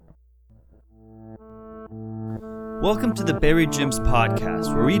Welcome to the Buried Gems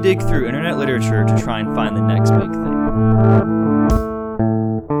podcast, where we dig through internet literature to try and find the next big thing.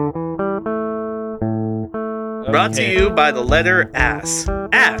 Brought to you by the letter ASS.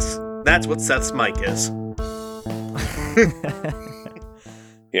 ASS. That's what Seth's mic is.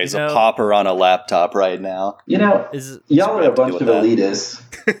 Yeah, he's a popper on a laptop right now. You know, y'all are a bunch of elitists.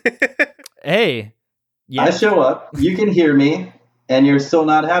 Hey. Yes. I show up, you can hear me, and you're still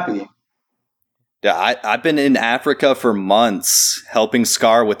not happy. Yeah, I've been in Africa for months helping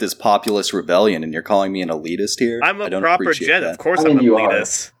Scar with his populist rebellion, and you're calling me an elitist here? I'm a proper Jet. Of course I'm an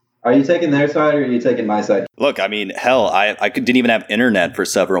elitist. Are you taking their side or are you taking my side? Look, I mean, hell, I didn't even have internet for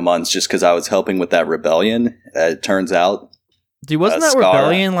several months just because I was helping with that rebellion. It turns out. Dude, wasn't that Scar,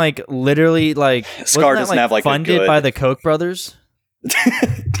 rebellion like Scar doesn't have like funded by the Koch brothers?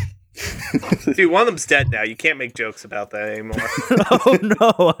 Dude, one of them's dead now. You can't make jokes about that anymore. Oh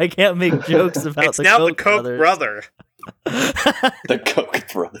no, I can't make jokes about it's now the Koch brothers. brother. The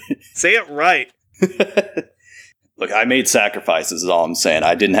Koch brother. Say it right. Look, I made sacrifices is all I'm saying.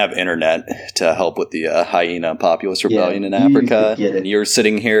 I didn't have internet to help with the hyena populist rebellion in Africa. And you're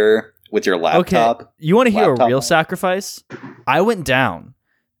sitting here with your laptop. Okay, you want to hear a real sacrifice? I went downtown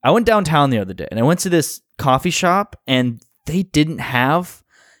the other day, and I went to this coffee shop, and they didn't have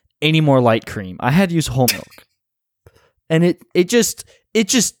any more light cream. I had to use whole milk, and it's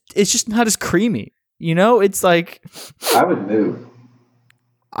just not as creamy. You know, it's like I would move.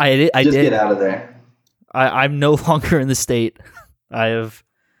 I did. Get out of there. I'm no longer in the state. I've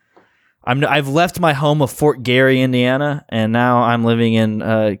left my home of Fort Gary, Indiana, and now I'm living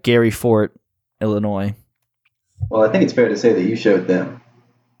in Gary Fort, Illinois. Well, I think it's fair to say that you showed them.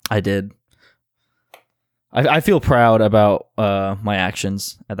 I did. I feel proud about my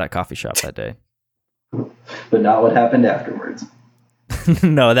actions at that coffee shop that day. But not what happened afterwards.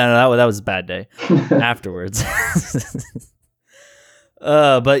 No, that was a bad day. Afterwards.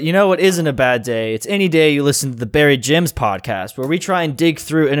 But you know what isn't a bad day? It's any day you listen to the Buried Gems podcast, where we try and dig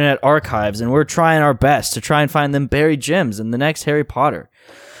through internet archives, and we're trying our best to try and find them buried gems in the next Harry Potter.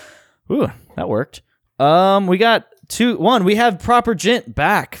 Ooh, that worked. We got we have Proper Gent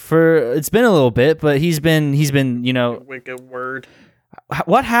back it's been a little bit, but he's been, wicked word.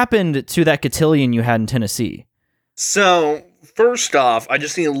 What happened to that cotillion you had in Tennessee? So, first off, I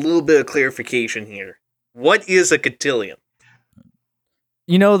just need a little bit of clarification here. What is a cotillion?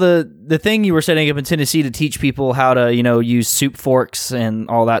 You know, the thing you were setting up in Tennessee to teach people how to, use soup forks and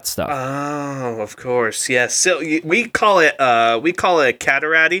all that stuff. Oh, of course. Yes. So we call it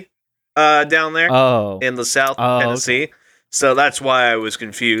catarati down there in the south of Tennessee. Okay. So that's why I was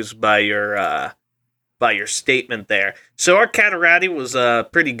confused by your statement there. So our catarati was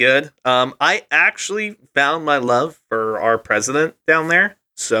pretty good. I actually found my love for our president down there.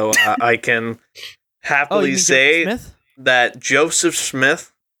 So I can happily say that Joseph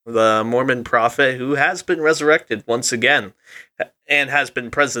Smith, the Mormon prophet, who has been resurrected once again and has been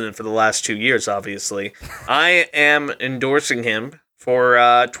president for the last 2 years, obviously, I am endorsing him for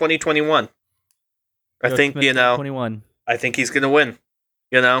 2021. I think, 2021. I think he's going to win.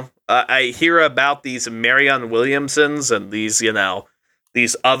 I hear about these Marianne Williamsons and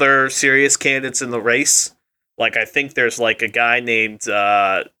these other serious candidates in the race. Like, I think there's like a guy named,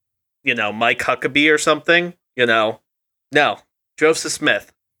 Mike Huckabee or something, No, Joseph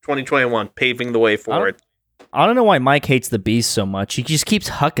Smith, 2021, paving the way forward. I don't know why Mike hates the bees so much. He just keeps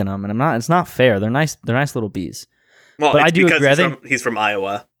hucking them, and it's not fair. They're nice little bees. Well, but I do agree. He's from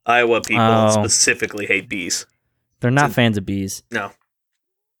Iowa. Iowa people specifically hate bees. They're not fans of bees. No.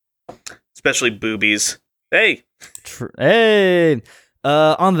 Especially boobies. Hey. Hey.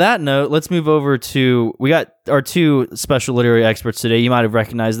 On that note, let's move over to, we got our two special literary experts today. You might have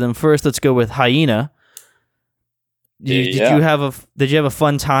recognized them. First, let's go with Hyena. Did you have a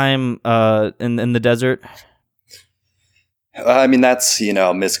fun time in the desert? I mean, that's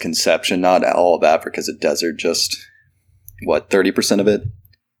a misconception. Not all of Africa's a desert. Just 30% of it.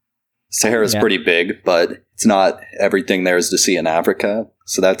 Sahara's pretty big, but it's not everything there is to see in Africa.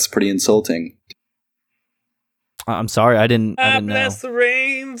 So that's pretty insulting. I'm sorry, I didn't know. Bless the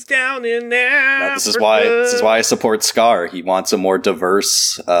rains down in Africa. No, this is why I support Scar. He wants a more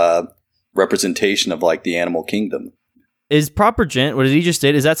diverse representation of like the animal kingdom. Is Proper Gent, what did he just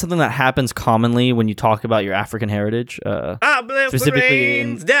did? Is that something that happens commonly when you talk about your African heritage? Specifically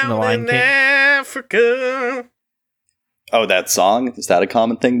in the Lion King? Africa. Oh, that song? Is that a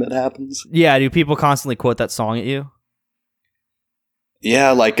common thing that happens? Yeah, do people constantly quote that song at you?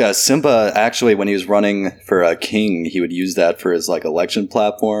 Yeah, like Simba, actually, when he was running for a king, he would use that for his like election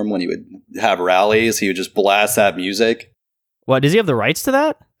platform. When he would have rallies, he would just blast that music. What, does he have the rights to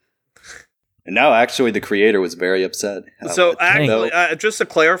that? No, actually, the creator was very upset. So, actually, just to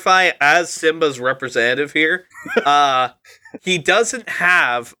clarify, as Simba's representative here, he doesn't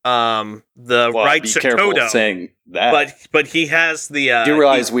have the rights to Toto. Saying that, but he has the. You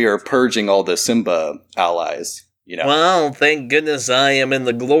realize we are purging all the Simba allies. You know. Well, thank goodness I am in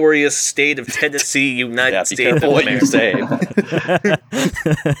the glorious state of Tennessee, United States of America. What you say.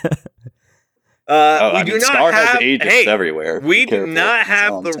 We do not have agents everywhere. We do not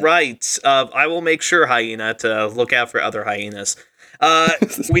have the rights of. I will make sure, Hyena, to look out for other hyenas.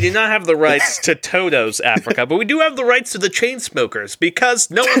 We do not have the rights to Toto's Africa, but we do have the rights to the Chainsmokers because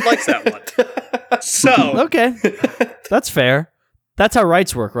no one likes that one. So okay, that's fair. That's how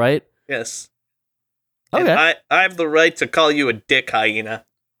rights work, right? Yes. Okay. And I have the right to call you a dick, Hyena.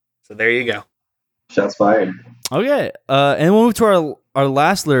 So there you go. Shots fired. Okay, and we'll move to our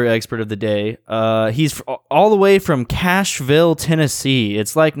last literary expert of the day. He's all the way from Cashville, Tennessee.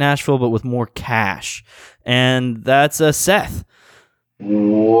 It's like Nashville, but with more cash. And that's Seth.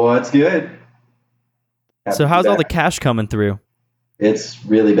 What's good? So how's all the cash coming through? It's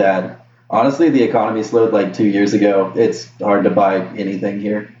really bad. Honestly, the economy slowed like 2 years ago. It's hard to buy anything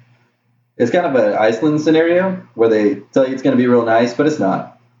here. It's kind of an Iceland scenario where they tell you it's going to be real nice, but it's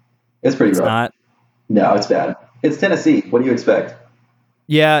not. It's pretty rough. Not. No, it's bad. It's Tennessee. What do you expect?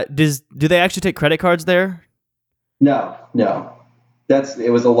 Yeah. Do they actually take credit cards there? No.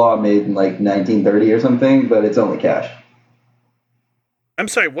 It was a law made in like 1930 or something, but it's only cash. I'm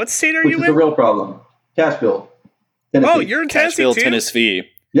sorry, what state are Which you is in? a real problem. Cashville, Tennessee. Oh, you're in Tennessee Cashville, too? Tennessee.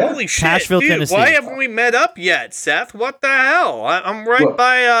 Yeah. Holy shit, Cashville, dude, Tennessee. why haven't we met up yet, Seth? What the hell? I'm right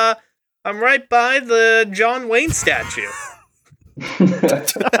by I'm right by the John Wayne statue.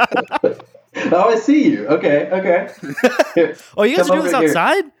 Oh, I see you. Okay. Here, oh, you guys are doing this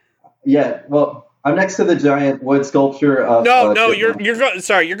outside? Yeah. Well, I'm next to the giant wood sculpture of. No, you're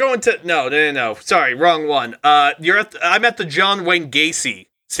sorry. You're going to no. Sorry, wrong one. I'm at the John Wayne Gacy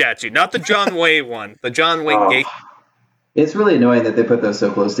statue, not the John Wayne one. The John Wayne Gacy. It's really annoying that they put those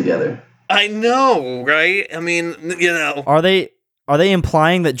so close together. I know, right? I mean, you know. Are they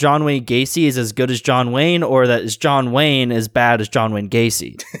implying that John Wayne Gacy is as good as John Wayne, or that is John Wayne as bad as John Wayne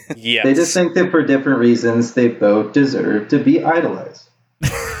Gacy? Yes. They just think that for different reasons, they both deserve to be idolized.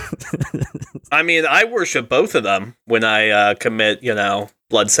 I mean, I worship both of them when I commit,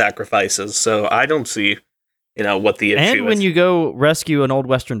 blood sacrifices. So I don't see, what the issue is. And when you go rescue an old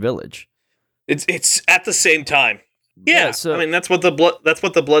Western village, it's at the same time. Yeah, so, I mean that's what the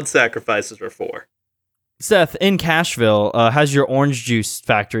blood sacrifices are for. Seth, in Cashville, has your orange juice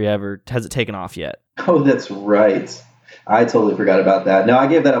factory has it taken off yet? Oh, that's right. I totally forgot about that. No, I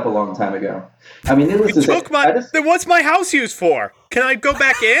gave that up a long time ago. I mean, needless to say, then what's my house used for? Can I go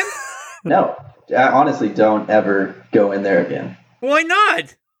back in? No, I honestly don't ever go in there again. Why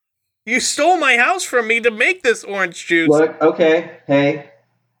not? You stole my house from me to make this orange juice. Look, okay, hey,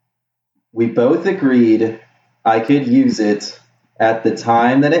 we both agreed I could use it at the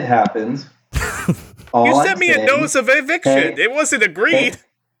time that it happened. You sent me a notice of eviction. Hey, it wasn't agreed.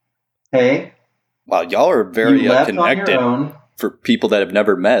 Hey. Wow, y'all are very connected for people that have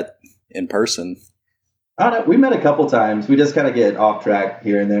never met in person. I don't know. We met a couple times. We just kind of get off track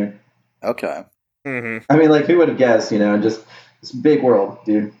here and there. Okay. Mm-hmm. I mean, like, who would have guessed, just it's a big world,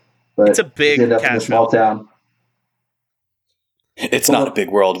 dude. But it's a big small town. It's not a big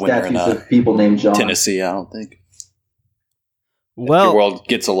world when you're in people named John. Tennessee, I don't think. Well, the world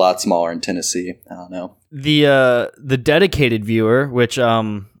gets a lot smaller in Tennessee. I don't know. The dedicated viewer, which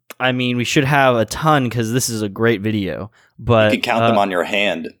we should have a ton because this is a great video. But you could count them on your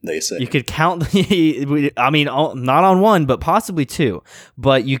hand. They say you could count. Not on one, but possibly two.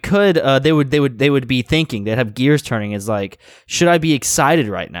 But you could. They would be thinking. They'd have gears turning. Is like, should I be excited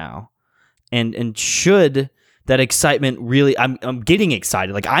right now? And should that excitement really? I'm getting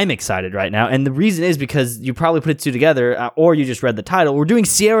excited. Like, I'm excited right now. And the reason is because you probably put it two together, or you just read the title. We're doing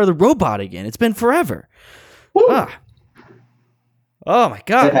Sierra the Robot again. It's been forever. Oh my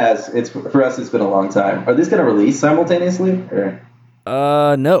god! It has. It's for us. It's been a long time. Are these going to release simultaneously? Or?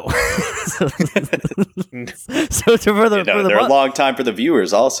 No. So they're a long time for the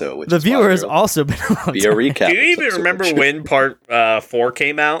viewers also. Which the viewers also been a long be a recap. Do you even remember when part 4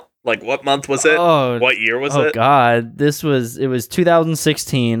 came out? Like, what month was it? What year was it? Oh god, it was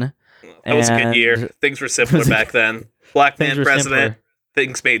 2016. That was a good year. Things were simpler back then. Black man president.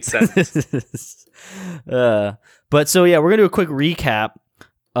 Things made sense. But so yeah, we're gonna do a quick recap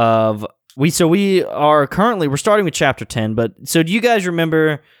of we're starting with chapter 10. But so do you guys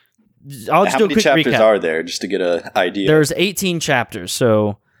remember? I'll just do a quick recap. How many chapters are there, just to get an idea? There's 18 chapters.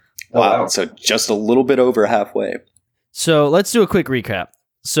 So wow, so just a little bit over halfway. So let's do a quick recap.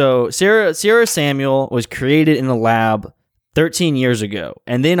 So Sierra Samuel was created in a lab 13 years ago,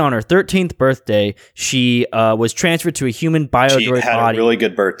 and then on her 13th birthday, she was transferred to a human biodroid body. She had a really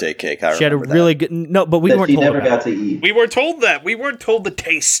good birthday cake. She had a really good but we weren't told never got to eat. We were told that. We weren't told the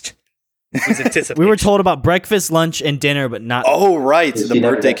taste. We were told about breakfast, lunch, and dinner, but not. Oh, right. The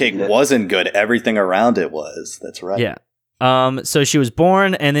birthday cake wasn't good. Everything around it was. That's right. Yeah. So she was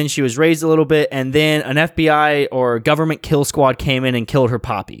born, and then she was raised a little bit, and then an FBI or government kill squad came in and killed her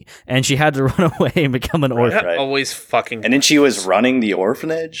poppy, and she had to run away and become an orphan. Right. Always fucking. And then she was running the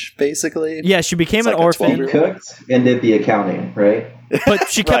orphanage, basically. Yeah, she became an orphan. She cooked and did the accounting, right? But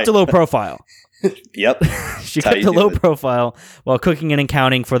she kept a low profile. Yep. She kept a low profile while cooking and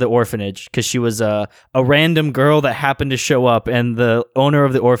accounting for the orphanage because she was a random girl that happened to show up, and the owner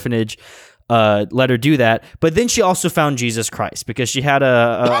of the orphanage let her do that. But then she also found Jesus Christ because she had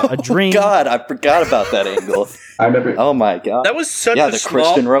a dream. God, I forgot about that angle. I remember. Oh my God. That was such a the small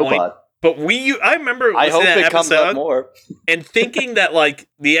Christian point, robot. But I remember I hope it comes up more. And thinking that like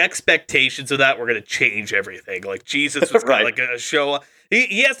the expectations of that were going to change everything. Like Jesus was right. like a show up.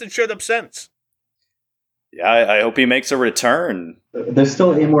 He hasn't showed up since. Yeah, I hope he makes a return. There's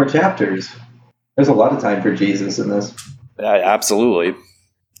still 8 more chapters. There's a lot of time for Jesus in this. Yeah, absolutely.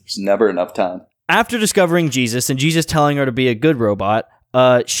 There's never enough time. After discovering Jesus and Jesus telling her to be a good robot,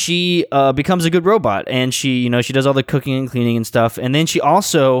 she becomes a good robot, and she does all the cooking and cleaning and stuff. And then she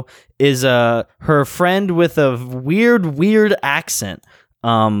also is her friend with a weird accent.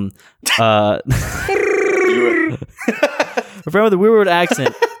 Her friend with a weird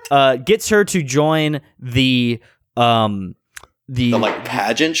accent gets her to join the like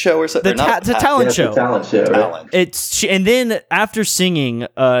pageant show or something. The talent show. The talent show. Right? And then after singing,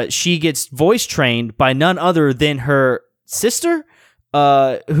 she gets voice trained by none other than her sister,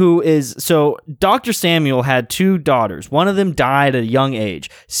 who is Dr. Samuel had 2 daughters. One of them died at a young age.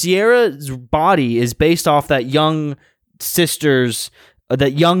 Sierra's body is based off that young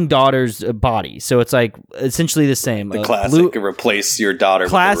daughter's body. So it's like essentially the same. The classic replace your daughter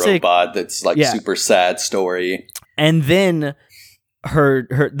with a robot that's like super sad story. And then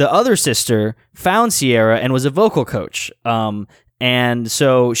the other sister found Sierra and was a vocal coach. And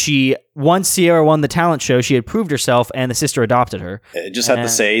so once Sierra won the talent show, she had proved herself, and the sister adopted her. I just have to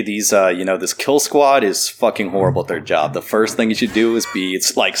say, these, this kill squad is fucking horrible at their job. The first thing you should do is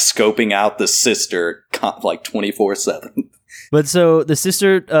it's like scoping out the sister like 24/7. But so the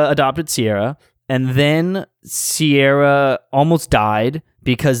sister adopted Sierra, and then Sierra almost died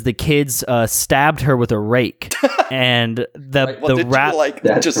because the kids stabbed her with a rake, and the rat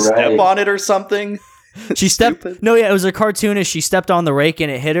step on it or something. She stepped. No, yeah, it was a cartoonist. She stepped on the rake and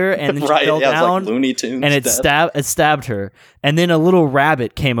it hit her, and then she fell down. Like Looney Tunes, and it stabbed her. And then a little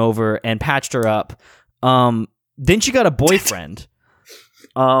rabbit came over and patched her up. Then she got a boyfriend.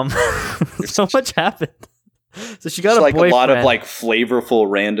 So much happened. So she got a boyfriend. A lot of like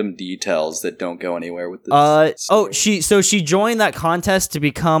flavorful random details that don't go anywhere with this. She joined that contest to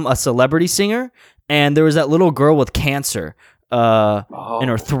become a celebrity singer, and there was that little girl with cancer in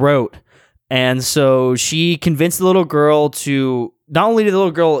her throat. And so she convinced the little girl to, not only did the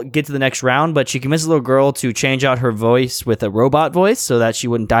little girl get to the next round, but she convinced the little girl to change out her voice with a robot voice so that she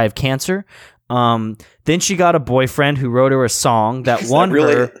wouldn't die of cancer. Then she got a boyfriend who wrote her a song that won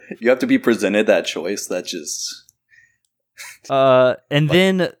her. You have to be presented that choice. That's just... and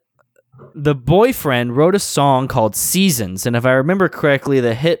then the boyfriend wrote a song called Seasons. And if I remember correctly,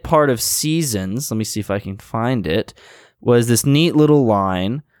 the hit part of Seasons, let me see if I can find it, was this neat little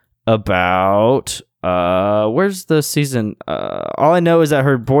line about where's the season? All I know is that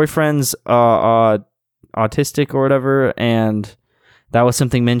her boyfriend's autistic or whatever, and that was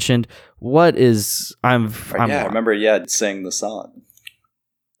something mentioned. What is I remember sang the song.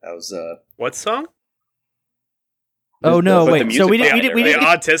 That was what song? Oh no, wait. So we didn't the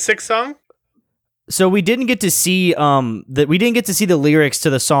autistic song? So we didn't get to see the lyrics to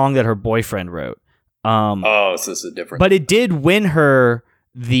the song that her boyfriend wrote. So this is a different. But it did win her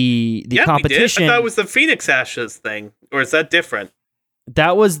the competition. I thought it was the Phoenix Ashes thing, or is that different?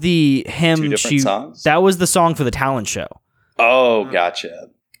 That was the hymn. Two different songs? That was the song for the talent show. Oh, gotcha.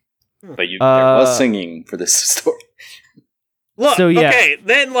 But there was singing for this story. Look, okay,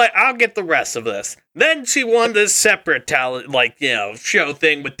 then I'll get the rest of this. Then she won this separate talent, show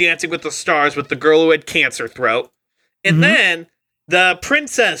thing with Dancing with the Stars with the girl who had cancer throat, and then the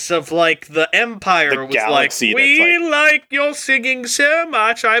princess of like the empire was like, "We like your singing so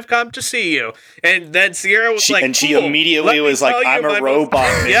much, I've come to see you." And then Sierra was like, and she immediately was like, "I'm a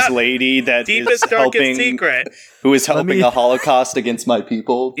robot, Miss Lady, that deepest, is darkest helping, secret, who is helping the Holocaust against my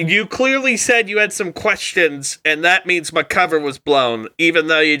people." You clearly said you had some questions, and that means my cover was blown, even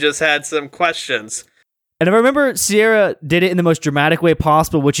though you just had some questions. And I remember Sierra did it in the most dramatic way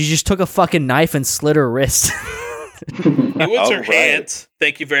possible, which she just took a fucking knife and slit her wrist. It was her hand.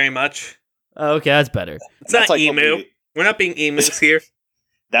 Thank you very much. Okay, that's better. It's not like emu. We're not being emus here.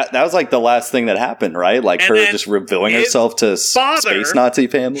 That was like the last thing that happened, right? Like her just revealing herself to space Nazi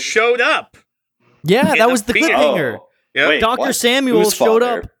family. Showed up. Yeah, that was the cliffhanger. Dr. Samuel showed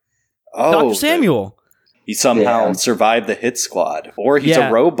up. Dr. Samuel. He somehow survived the hit squad. Or he's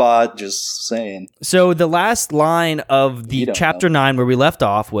a robot, just saying. So the last line of the chapter 9 where we left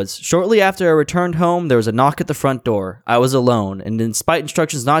off was, "Shortly after I returned home, there was a knock at the front door. I was alone, and despite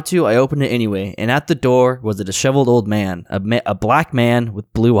instructions not to, I opened it anyway. And at the door was a disheveled old man, a black man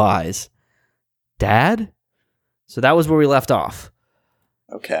with blue eyes." Dad? So that was where we left off.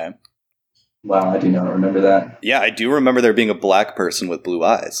 Okay. Wow, I do not remember that. Yeah, I do remember there being a black person with blue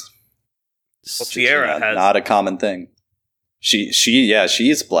eyes. Well, Sierra has not a common thing. She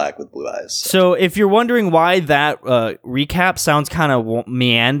is black with blue eyes. So if you're wondering why that recap sounds kind of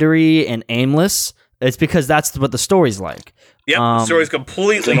meandery and aimless, it's because that's what the story's like. Yep, the story's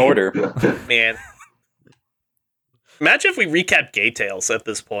completely in order. Man. Imagine if we recap Gay Tales at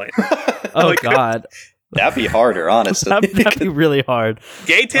this point. Oh, God. That'd be harder, honestly. That'd be really hard.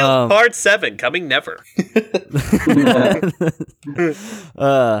 Gay Tales Part 7, coming never.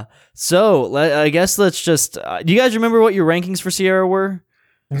 So, I guess let's just... do you guys remember what your rankings for Sierra were?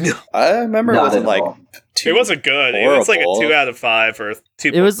 No. I remember it wasn't like too It wasn't good. horrible. It was like a 2 out of 5 or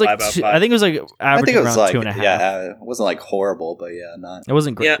 2.5 It was like out of 5. I think it was like average around like, 2.5. Yeah, it wasn't like horrible, but not. It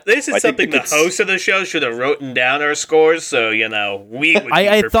wasn't great. Yeah, this is something the host of the show should have written down our scores, so, we would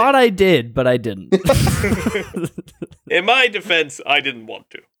I thought I did, but I didn't. In my defense, I didn't want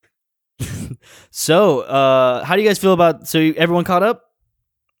to. So, how do you guys feel about... So, everyone caught up?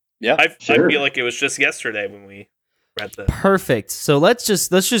 Yeah, I feel like it was just yesterday when we read the... Perfect. So let's just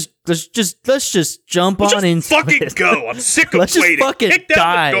jump on into fucking it. go. I'm sick of let's waiting. Just fucking Kick down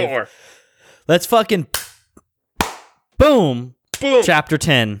dive. the door. Let's fucking boom. Chapter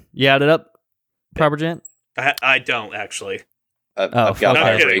 10. You added up, Proper Gent? I don't actually. I've got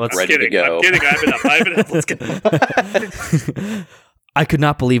my break ready to go. I'm kidding. I have it up. Let's get. I could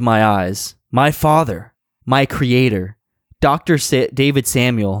not believe my eyes. My father, my creator, Dr. David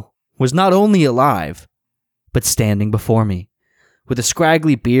Samuel, was not only alive, but standing before me, with a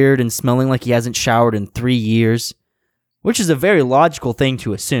scraggly beard and smelling like he hasn't showered in 3 years, which is a very logical thing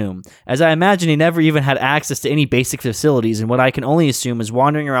to assume, as I imagine he never even had access to any basic facilities, and what I can only assume is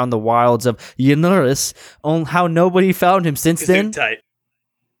wandering around the wilds of Yunus, on how nobody found him since then. Tight.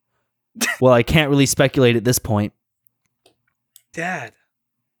 Well, I can't really speculate at this point. Dad,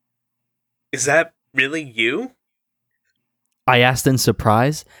 is that really you? I asked in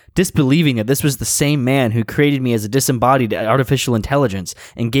surprise, disbelieving that this was the same man who created me as a disembodied artificial intelligence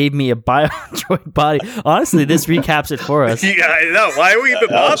and gave me a bio-droid body. Honestly, this recaps it for us. Yeah, I know. Why are we even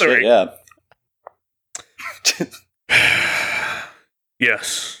bothering?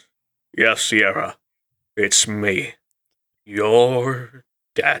 Yes, Sierra. It's me. Your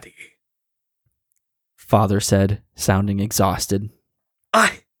daddy. Father said, sounding exhausted.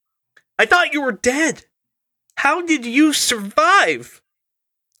 I thought you were dead. How did you survive?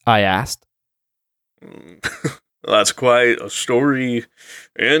 I asked. That's quite a story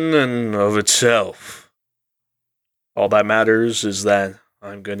in and of itself. All that matters is that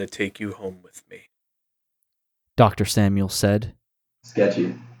I'm going to take you home with me. Dr. Samuel said.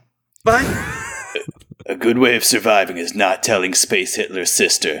 Sketchy. But a good way of surviving is not telling Space Hitler's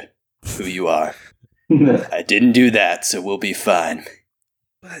sister who you are. I didn't do that, so we'll be fine.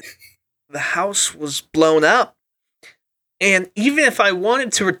 But the house was blown up. And even if I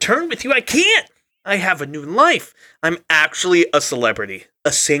wanted to return with you, I can't. I have a new life. I'm actually a celebrity,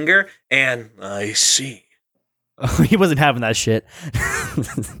 a singer, and I see. Oh, he wasn't having that shit.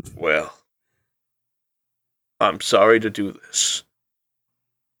 Well, I'm sorry to do this,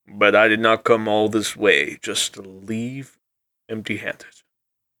 but I did not come all this way just to leave empty-handed.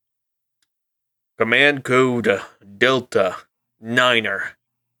 Command code Delta Niner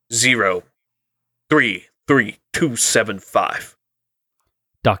 033275.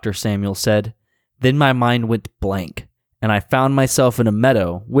 Dr. Samuel said. Then my mind went blank, and I found myself in a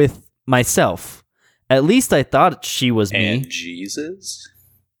meadow with myself. At least I thought she was me. And Jesus?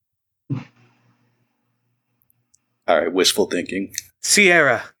 All right, wishful thinking.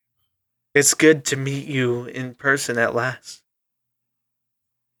 Sierra, it's good to meet you in person at last.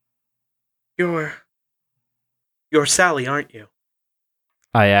 You're Sally, aren't you?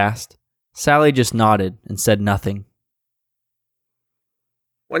 I asked. Sally just nodded and said nothing.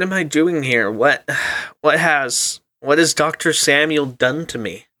 What am I doing here? What has Dr. Samuel done to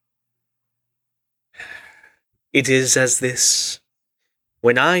me? It is as this.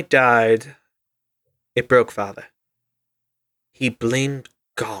 When I died, it broke Father. He blamed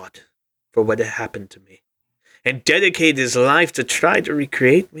God for what had happened to me and dedicated his life to try to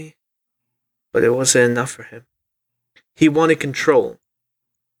recreate me. But it wasn't enough for him. He wanted control.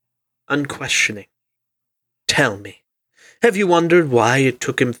 Unquestioning. Tell me. Have you wondered why it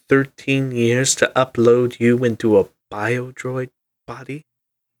took him 13 years to upload you into a biodroid body?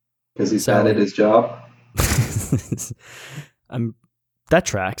 Because he's bad at his job? That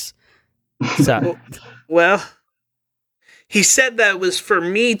tracks. Well, he said that was for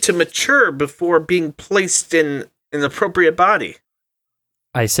me to mature before being placed in an appropriate body.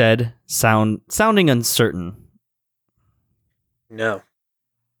 I said, sounding uncertain. No.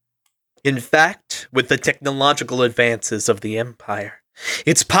 In fact, with the technological advances of the Empire,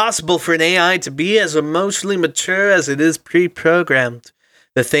 it's possible for an AI to be as emotionally mature as it is pre-programmed.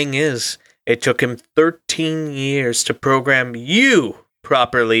 The thing is, it took him 13 years to program you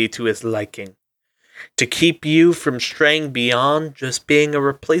properly to his liking, to keep you from straying beyond just being a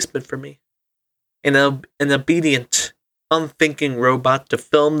replacement for me. An obedient, unthinking robot to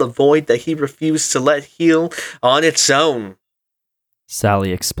fill the void that he refused to let heal on its own.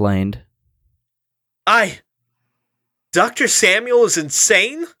 Sally explained. Dr. Samuel is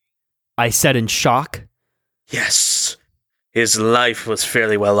insane? I said in shock. Yes. His life was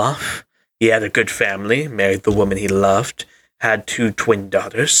fairly well off. He had a good family, married the woman he loved, had 2 twin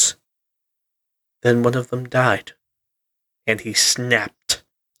daughters. Then one of them died, and he snapped.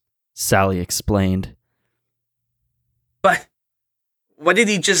 Sally explained. But what did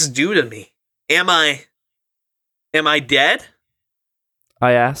he just do to me? Am I dead?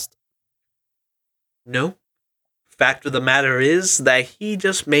 I asked. No. Fact of the matter is that he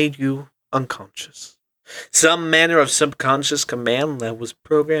just made you unconscious. Some manner of subconscious command that was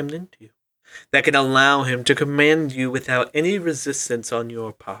programmed into you that can allow him to command you without any resistance on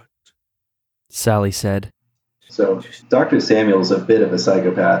your part. Sally said. So, Dr. Samuel's a bit of a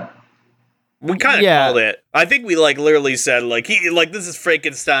psychopath. We kind of called it. I think we literally said this is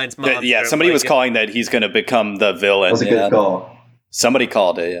Frankenstein's monster. Yeah, somebody was calling that he's going to become the villain. That's a good call. Somebody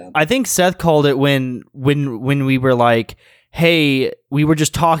called it, yeah. I think Seth called it when we were like, hey, we were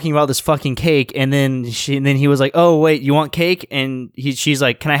just talking about this fucking cake, and then he was like, oh wait, you want cake? And she's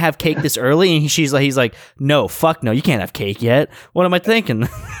like, can I have cake this early? And he's like, no, fuck no, you can't have cake yet. What am I thinking?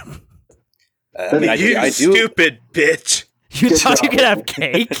 You stupid bitch. You thought you could have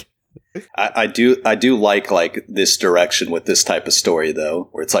cake? I do like this direction with this type of story though,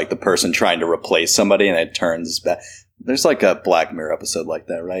 where it's like the person trying to replace somebody and it turns back. There's like a Black Mirror episode like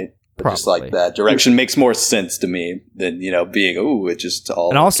that, right? Probably. Just like that direction makes more sense to me than being it just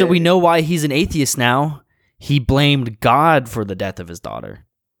all. And also, we know why he's an atheist now. He blamed God for the death of his daughter.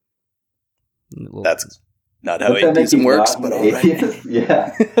 That's not how atheism works, but all right.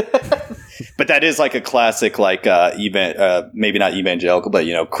 Yeah. But that is like a classic, maybe not evangelical,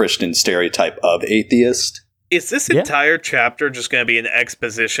 but Christian stereotype of atheist. Is this entire chapter just going to be an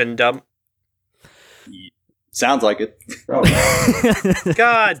exposition dump? Sounds like it.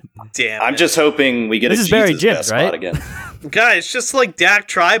 God damn it. I'm just hoping we get this a is Barry Jesus Jim's, right? spot again. God, it's just like Dak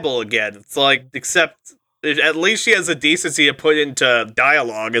Tribal again. It's like, except at least she has the decency to put into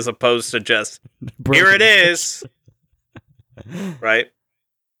dialogue as opposed to just, here it is. Right?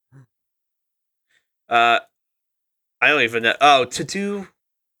 I don't even know. Oh, to do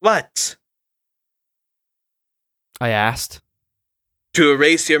what? I asked. To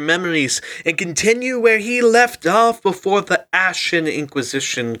erase your memories and continue where he left off before the Ashen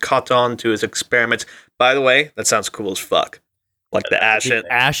Inquisition caught on to his experiments. By the way, that sounds cool as fuck. Like the Ashen.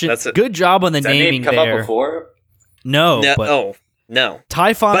 That's good job on the naming come there. Up before? No. No.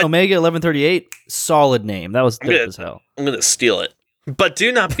 Typhon Omega 1138, solid name. That was dope as hell. I'm going to steal it. But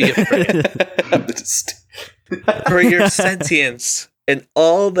do not be afraid. For your sentience and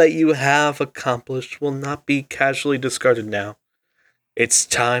all that you have accomplished will not be casually discarded now. It's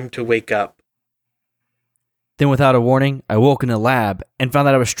time to wake up. Then, without a warning, I woke in a lab and found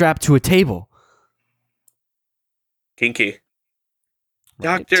that I was strapped to a table. Kinky.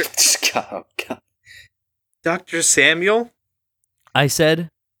 Right. Dr. Samuel? I said.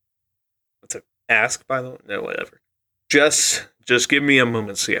 What's it? Ask, by the way? No, whatever. Just give me a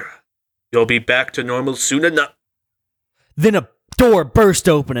moment, Sierra. You'll be back to normal soon enough. Then a door burst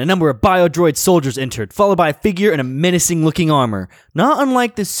open, a number of biodroid soldiers entered, followed by a figure in a menacing-looking armor, not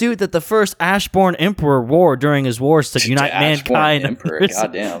unlike the suit that the first Ashborn Emperor wore during his wars to unite mankind. Emperor,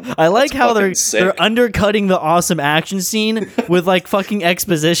 goddamn. I like how they're undercutting the awesome action scene with like fucking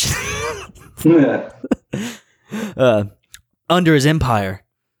exposition. Under his empire.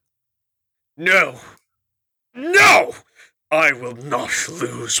 No, I will not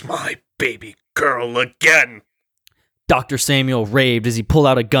lose my baby girl again. Dr. Samuel raved as he pulled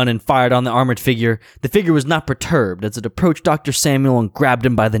out a gun and fired on the armored figure. The figure was not perturbed as it approached Dr. Samuel and grabbed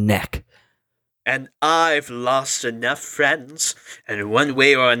him by the neck. And I've lost enough friends, and one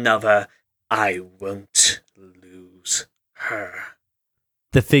way or another, I won't lose her.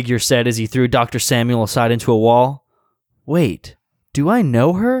 The figure said as he threw Dr. Samuel aside into a wall. Wait, do I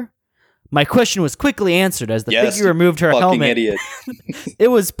know her? My question was quickly answered as the figure removed her helmet. Idiot. It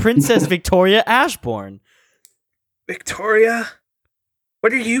was Princess Victoria Ashborn. Victoria?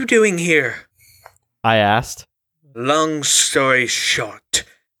 What are you doing here? I asked. Long story short,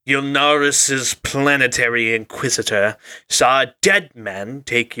 Yulnaris's planetary inquisitor saw a dead man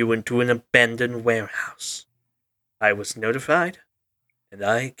take you into an abandoned warehouse. I was notified, and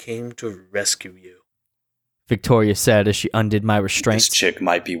I came to rescue you. Victoria said as she undid my restraints. This chick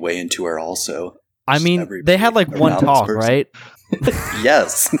might be way into her also. I mean, they had like one talk, right?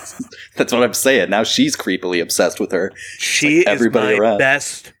 Yes. That's what I'm saying. Now she's creepily obsessed with her. She is everybody my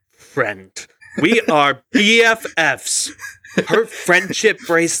best friend. We are BFFs. Her friendship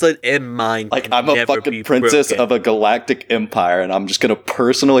bracelet and mine. Like, I'm a fucking princess of a galactic empire, and I'm just gonna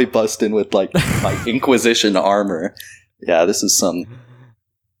personally bust in with like my Inquisition armor. Yeah, this is some.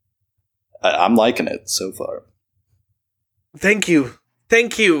 I'm liking it so far. Thank you,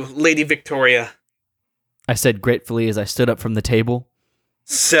 Lady Victoria. I said gratefully as I stood up from the table.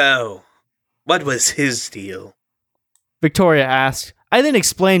 So, what was his deal? Victoria asked. I then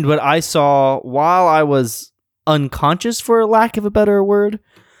explained what I saw while I was unconscious, for lack of a better word.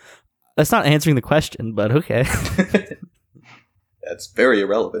 That's not answering the question, but okay. That's very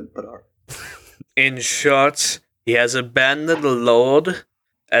irrelevant, but all right. In short, he has abandoned the Lord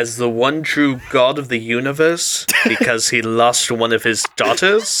as the one true God of the universe because he lost one of his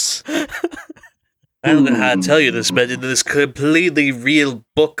daughters. I don't know how to tell you this, but in this completely real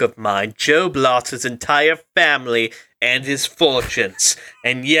book of mine, Job lost his entire family and his fortunes.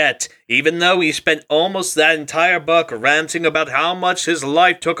 And yet, even though he spent almost that entire book ranting about how much his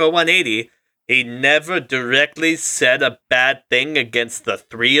life took a 180, he never directly said a bad thing against the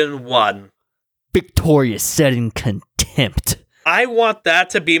 3-in-1. Victoria said in contempt. I want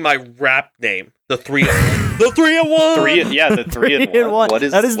that to be my rap name. The 3-in-1. The 3-in-1! Yeah, the 3-in-1. What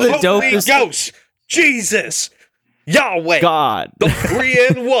is that? Is the dopest. Ghost! Jesus! Yahweh! God! The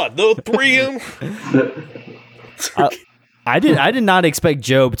 3-in-1! The 3-in... I did not expect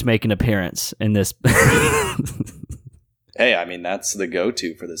Job to make an appearance in this. Hey, I mean, that's the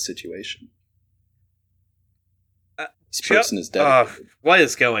go-to for this situation. This person is dead. What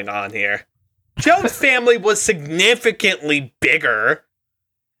is going on here? Job's family was significantly bigger.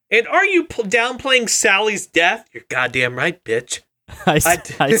 And are you downplaying Sally's death? You're goddamn right, bitch. I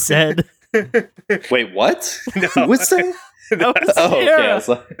said... Wait, what? No. Who was saying? Okay.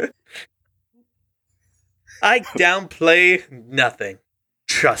 I downplay nothing.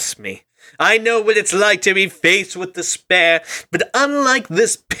 Trust me. I know what it's like to be faced with despair, but unlike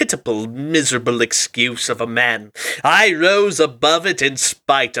this pitiful, miserable excuse of a man, I rose above it in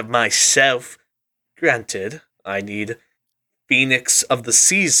spite of myself. Granted, I need Phoenix of the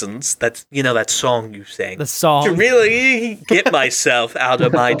Seasons, that song you sang. The song. To really get myself out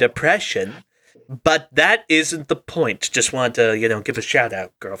of my depression. But that isn't the point. Just wanted to, give a shout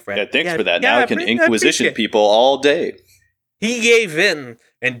out, girlfriend. Yeah, thanks for that. Now I can Inquisition people all day. He gave in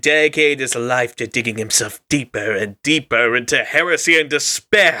and dedicated his life to digging himself deeper and deeper into heresy and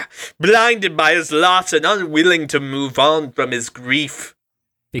despair, blinded by his loss and unwilling to move on from his grief.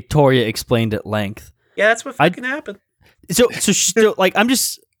 Victoria explained at length. Yeah, that's what fucking happened. So she's still like, I'm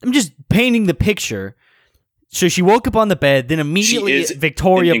just painting the picture. So she woke up on the bed, then immediately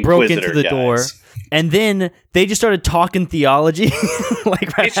Victoria broke into the door, and then they just started talking theology.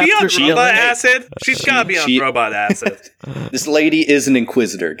 Like right is she on robot acid? She's gotta be on robot acid. This lady is an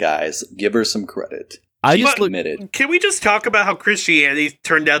inquisitor, guys. Give her some credit. Admitted. Can we just talk about how Christianity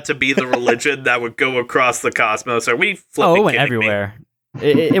turned out to be the religion that would go across the cosmos? Are we flipping it went everywhere.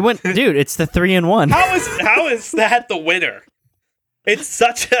 It went, dude. It's the 3-in-1. How is that the winner? It's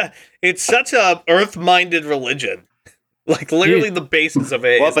such a earth-minded religion. Like literally, the basis of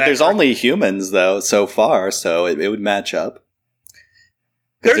it. Well, but there's only humans though so far, so it would match up.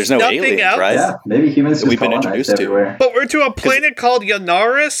 There's no aliens, else? Right? Yeah, maybe humans just colonized everywhere. But we're to a planet called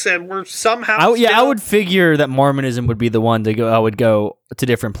Yanaris, and we're somehow I would figure that Mormonism would be the one to go. I would go to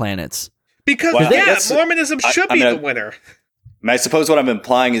different planets. Because, Mormonism should be the winner. I suppose what I'm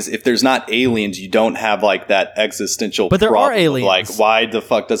implying is if there's not aliens, you don't have like that existential. But there are aliens. Like, why the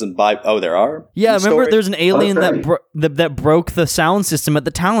fuck doesn't Oh, there are. Yeah, remember there's an alien that broke the sound system at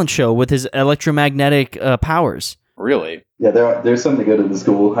the talent show with his electromagnetic powers. Really? Yeah, there's something to go to the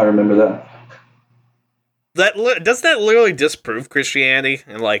school. I remember that. Doesn't that literally disprove Christianity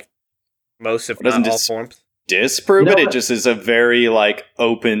in like most, if not all forms? Disprove it. It just is a very like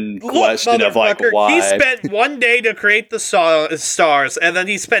open question of like why he spent 1 day to create the stars, and then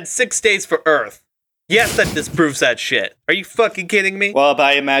he spent 6 days for Earth. Yes, that disproves that shit. Are you fucking kidding me? Well, but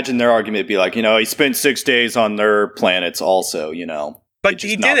I imagine their argument would be like, he spent 6 days on their planets, also, But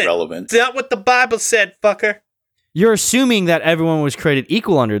he didn't. Relevant. It's not what the Bible said, fucker. You're assuming that everyone was created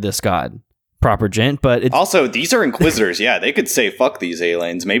equal under this God, proper gent, but it's... Also, these are inquisitors. Yeah, they could say, fuck these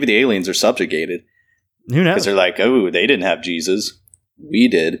aliens. Maybe the aliens are subjugated. Who knows? Because they're like, oh, they didn't have Jesus. We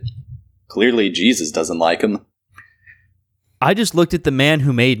did. Clearly, Jesus doesn't like him. I just looked at the man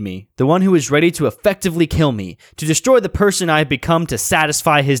who made me, the one who is ready to effectively kill me, to destroy the person I have become to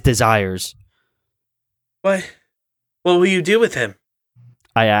satisfy his desires. What will you do with him?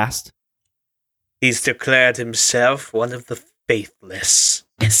 I asked. He's declared himself one of the faithless.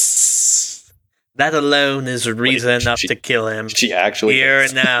 Yes. That alone is reason enough to kill him. She actually here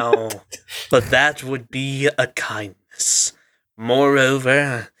and now. But that would be a kindness.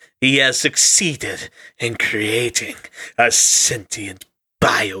 Moreover, he has succeeded in creating a sentient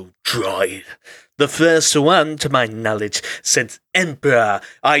bio-droid. The first one, to my knowledge, since Emperor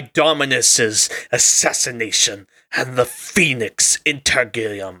Idomenus's assassination and the Phoenix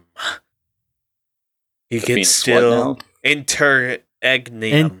Intergium. You can still interagnium.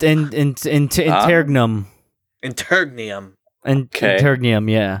 Intergnum. Intergnium. Intergnium,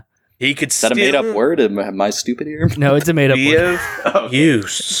 yeah. He could Is that a made-up word? Am I stupid here? No, it's a made-up word. Of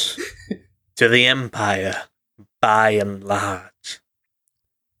use to the Empire, by and large.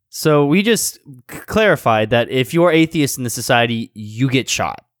 So we just clarified that if you're atheist in the society, you get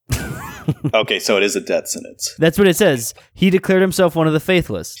shot. Okay, so it is a death sentence. That's what it says. He declared himself one of the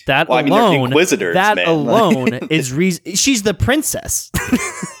faithless. That alone, inquisitors, that man. alone is reason. She's the princess.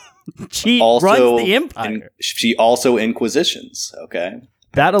 She also runs the empire. She also inquisitions. Okay,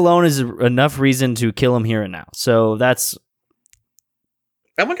 that alone is enough reason to kill him here and now. So that's.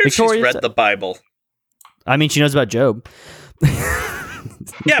 I wonder if she's read the Bible. I mean, she knows about Job.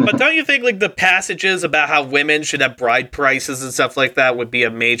 Yeah, but don't you think like the passages about how women should have bride prices and stuff like that would be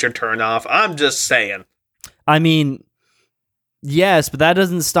a major turnoff? I'm just saying. I mean, yes, but that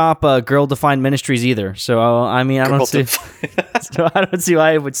doesn't stop girl-defined ministries either. So I mean, I don't see. So I don't see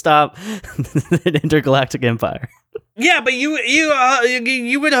why it would stop an intergalactic empire. Yeah, but you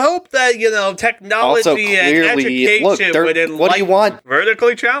would hope that technology and education would enlighten what do you want?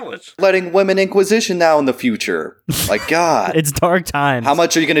 Vertically challenged. Letting women inquisition now in the future. Like God, it's dark times. How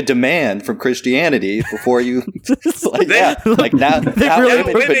much are you going to demand from Christianity before you? Now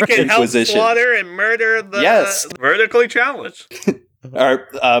women can help slaughter and murder the vertically challenged. All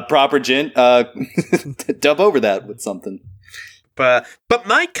right, proper gent, dub over that with something. But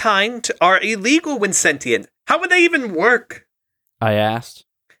my kind are illegal when sentient. How would they even work? I asked.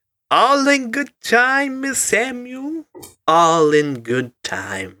 All in good time, Miss Samuel. All in good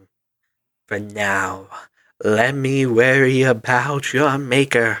time. For now, let me worry about your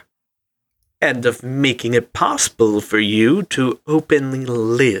maker. And of making it possible for you to openly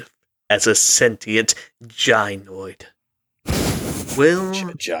live as a sentient gynoid. Will...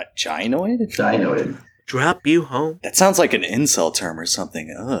 Gynoid? Gynoid. Drop you home. That sounds like an incel term or something.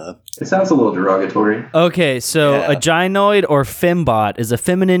 It sounds a little derogatory. Okay, so a gynoid or fembot is a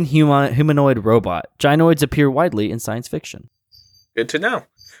feminine humanoid robot. Gynoids appear widely in science fiction. Good to know.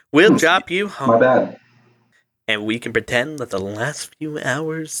 We'll drop you home. My bad. And we can pretend that the last few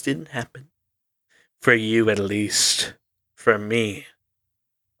hours didn't happen. For you, at least. For me,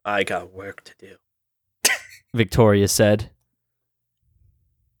 I got work to do. Victoria said.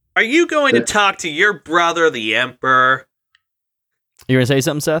 Are you going to talk to your brother, the Emperor? You going to say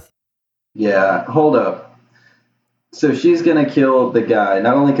something, Seth? Yeah, hold up. So she's going to kill the guy,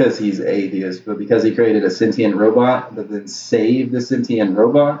 not only because he's atheist, but because he created a sentient robot, but then save the sentient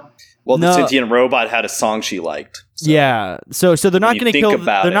robot? Well, the sentient robot had a song she liked. So. Yeah, so they're not going to kill.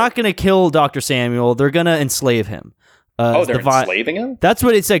 They're not going to kill Dr. Samuel. They're going to enslave him. They're enslaving him? That's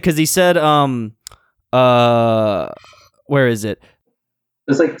what it said, because he said, where is it?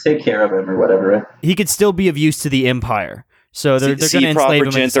 Just like take care of him or whatever, right? He could still be of use to the Empire. So they're going to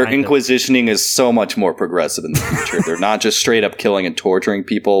enslave him. Their inquisitioning is so much more progressive in the future. They're not just straight up killing and torturing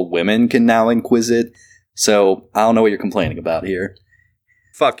people. Women can now inquisit. So I don't know what you're complaining about here.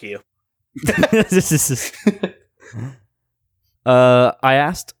 Fuck you. I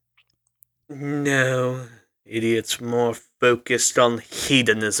asked. No, idiot's more focused on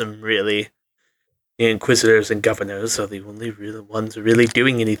hedonism, really. The inquisitors and governors are the only real ones really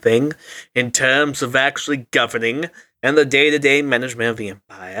doing anything in terms of actually governing and the day-to-day management of the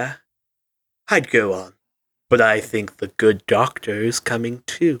empire. I'd go on, but I think the good doctor is coming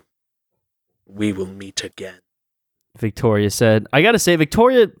too. We will meet again. Victoria said. I gotta say,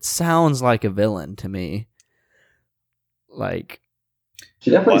 Victoria sounds like a villain to me. Like,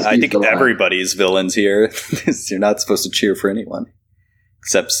 I think everybody's villains here. You're not supposed to cheer for anyone.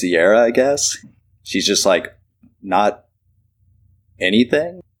 Except Sierra, I guess. She's just like, not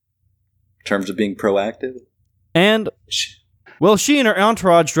anything in terms of being proactive. And, well, she and her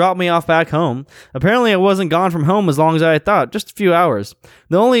entourage dropped me off back home. Apparently I wasn't gone from home as long as I had thought, just a few hours.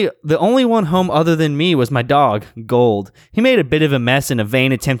 The only one home other than me was my dog, Gold. He made a bit of a mess in a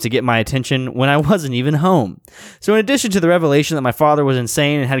vain attempt to get my attention when I wasn't even home. So in addition to the revelation that my father was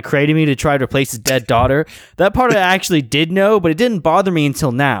insane and had created me to try to replace his dead daughter, that part I actually did know, but it didn't bother me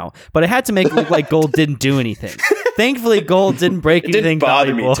until now. But I had to make it look like Gold didn't do anything. Thankfully, Gold didn't break anything valuable. It didn't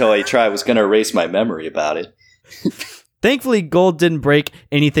bother valuable. me until I was going to erase my memory about it. Thankfully, Gold didn't break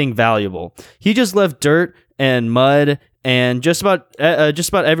anything valuable. He just left dirt and mud and just about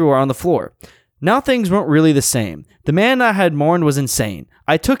everywhere on the floor. Now things weren't really the same. The man I had mourned was insane.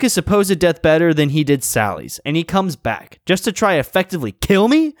 I took his supposed death better than he did Sally's, and he comes back just to try effectively kill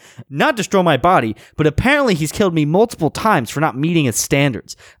me? Not destroy my body, but apparently he's killed me multiple times for not meeting his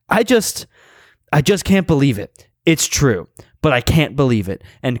standards. I just can't believe it. It's true, but I can't believe it.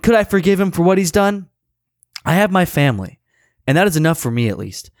 And could I forgive him for what he's done? I have my family, and that is enough for me at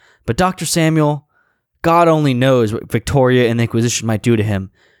least. But Dr. Samuel, God only knows what Victoria and the Inquisition might do to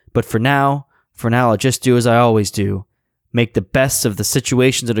him. But for now, I'll just do as I always do. Make the best of the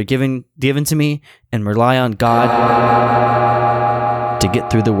situations that are given to me and rely on God to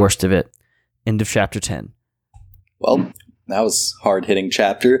get through the worst of it. End of chapter 10. Well, that was a hard-hitting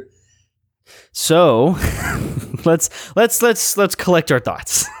chapter. So, let's collect our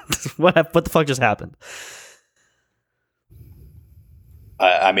thoughts. What the fuck just happened?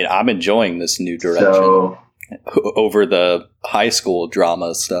 I mean, I'm enjoying this new direction over the high school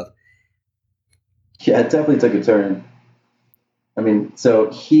drama stuff. Yeah, it definitely took a turn. I mean, so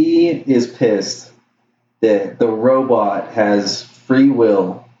he is pissed that the robot has free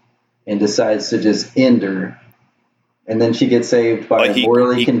will and decides to just end her. And then she gets saved by a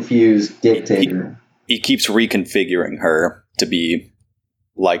morally confused dictator. He keeps reconfiguring her to be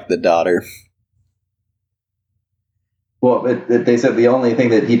like the daughter. Well, they said the only thing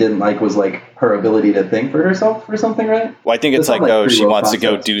that he didn't like was like her ability to think for herself or something, right? Well, I think it's like she wants to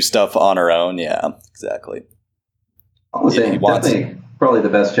go do stuff on her own. Yeah, exactly. I was saying, definitely probably the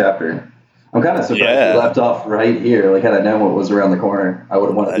best chapter. I'm kind of surprised he left off right here. Like, had I known what was around the corner, I would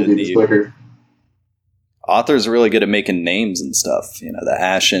have wanted to do this quicker. Authors are really good at making names and stuff. You know, the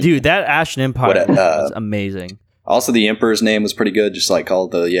Ashen. Dude, that Ashen Empire was amazing. Also, the Emperor's name was pretty good, just like all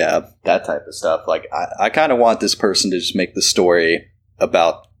the, that type of stuff. Like, I kind of want this person to just make the story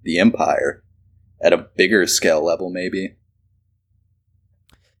about the Empire at a bigger scale level, maybe.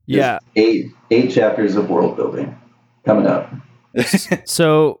 Yeah. There's eight chapters of world building coming up.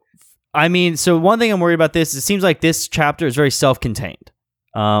 So one thing I'm worried about this, it seems like this chapter is very self-contained.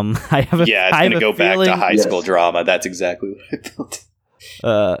 It's going to go back to high school drama. That's exactly what I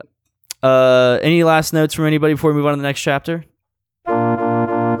felt. Any last notes from anybody before we move on to the next chapter?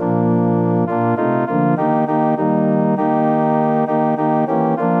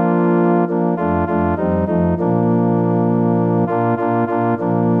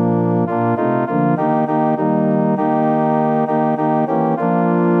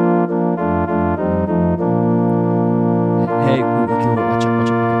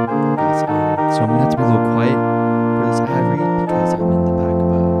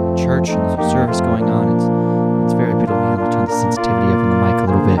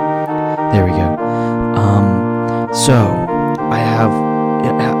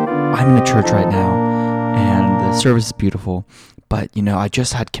 Service is beautiful, but I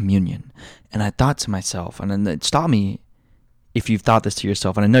just had communion, and I thought to myself, and then stop me if you've thought this to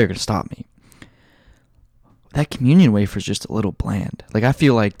yourself, and I know you're gonna stop me. That communion wafer is just a little bland. Like, I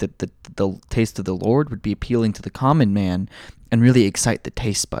feel like the taste of the Lord would be appealing to the common man and really excite the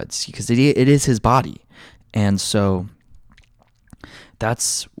taste buds, because it is his body. And so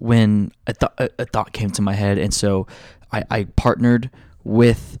that's when a thought came to my head, and so I partnered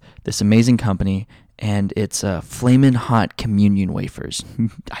with this amazing company, and it's Flamin' Hot Communion wafers.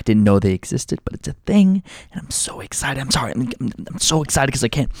 I didn't know they existed, but it's a thing, and I'm so excited. I'm sorry, I'm so excited because I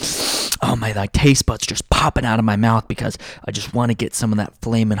can't. Oh, my taste buds just popping out of my mouth because I just want to get some of that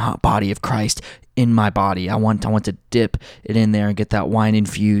flaming hot body of Christ in my body. I want to dip it in there and get that wine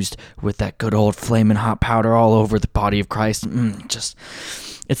infused with that good old flaming hot powder all over the body of Christ.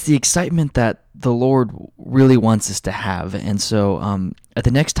 It's the excitement that the Lord really wants us to have. And so at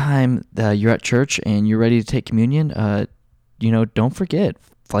the next time you're at church and you're ready to take communion, don't forget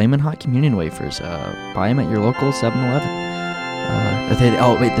Flamin' Hot Communion wafers. Buy them at your local 7-Eleven.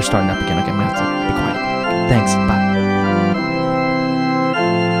 They're starting up again. Okay, I'm going to have to be quiet. Thanks. Bye.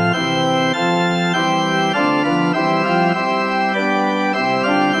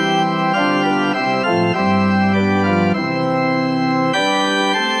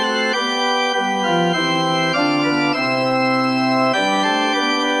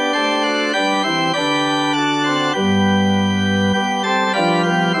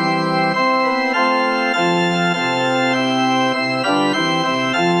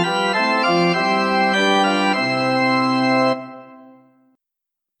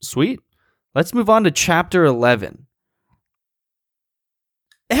 Sweet. Let's move on to chapter 11.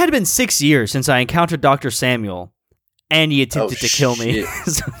 It had been 6 years since I encountered Dr. Samuel, and he attempted to kill me.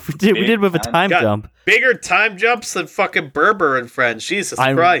 So we did with a time jump. Bigger time jumps than fucking Berber and Friends. Jesus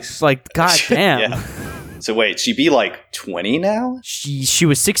Christ. Like, goddamn. Yeah. So wait, she'd be like 20 now? She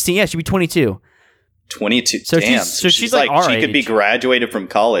was 16. Yeah, she'd be 22. 22. So damn. She's like our she age. Could be graduated from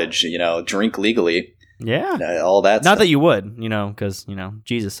college, drink legally. Yeah. All that Not stuff. that you would, because,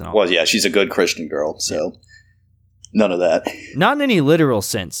 Jesus and all. Well, yeah, she's a good Christian girl, so none of that. Not in any literal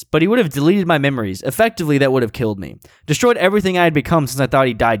sense, but he would have deleted my memories. Effectively, that would have killed me. Destroyed everything I had become since I thought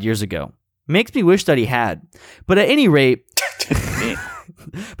he died years ago. Makes me wish that he had. But at any rate...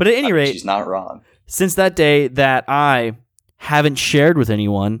 she's not wrong. Since that day that I haven't shared with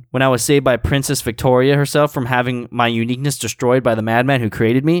anyone, when I was saved by Princess Victoria herself from having my uniqueness destroyed by the madman who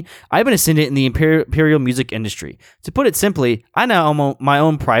created me, I've been ascendant in the imperial music industry. To put it simply, I now own my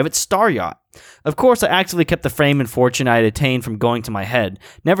own private star yacht. Of course, I actively kept the fame and fortune I had attained from going to my head.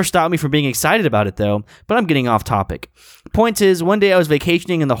 Never stopped me from being excited about it, though, but I'm getting off topic. Point is, one day I was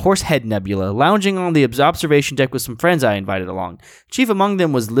vacationing in the Horsehead Nebula, lounging on the observation deck with some friends I invited along. Chief among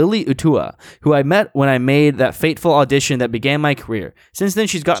them was Lily Utua, who I met when I made that fateful audition that began my career. Since then,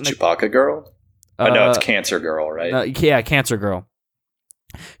 she's gotten Chewbacca Girl? No, it's Cancer Girl, right? Yeah, Cancer Girl.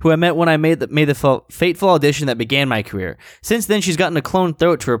 Who I met when I made the fateful audition that began my career. Since then, she's gotten a clone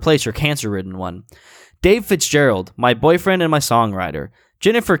throat to replace her cancer-ridden one. Dave Fitzgerald, my boyfriend and my songwriter.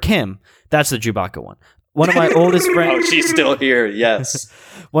 Jennifer Kim, that's the Chewbacca one. One of my oldest friends. Oh, she's still here, yes.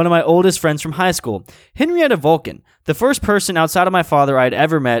 One of my oldest friends from high school. Henrietta Vulcan, the first person outside of my father I'd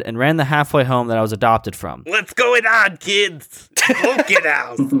ever met and ran the halfway home that I was adopted from. What's going on, kids? Vulcan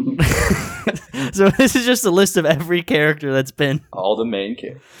out. So this is just a list of every character that's been... all the main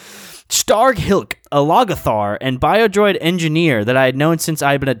characters. Starg Hilk, a Logothar, and Biodroid engineer that I had known since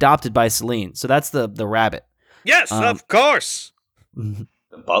I had been adopted by Celine. So that's the rabbit. Yes, of course. The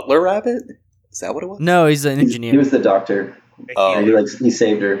butler rabbit? Is that what it was? No, he's an engineer. He was the doctor. Oh. He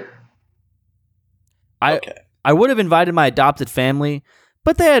saved her. I would have invited my adopted family,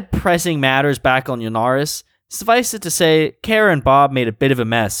 but they had pressing matters back on Yonaris. Suffice it to say, Kara and Bob made a bit of a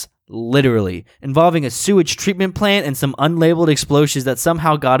mess, literally, involving a sewage treatment plant and some unlabeled explosives that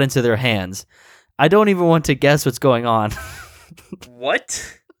somehow got into their hands. I don't even want to guess what's going on.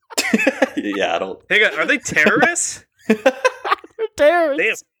 What? Yeah, I don't... Hang on, are they terrorists? They're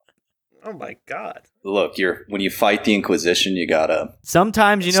terrorists. Damn. Oh my god. Look, when you fight the Inquisition, you gotta...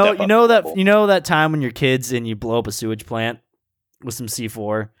 Sometimes, you know that time when you're kids and you blow up a sewage with some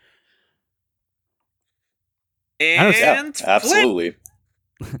C4? And absolutely.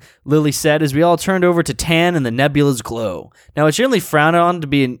 Lily said as we all turned over to tan in the nebula's glow. Now, it's generally frowned on to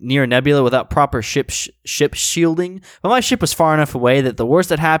be near a nebula without proper ship shielding, but my ship was far enough away that the worst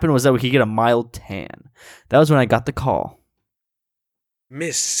that happened was that we could get a mild tan. That was when I got the call.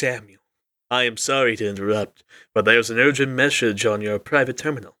 Miss Samuel, I am sorry to interrupt, but there's an urgent message on your private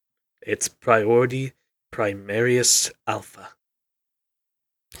terminal. It's Priority Primarius Alpha.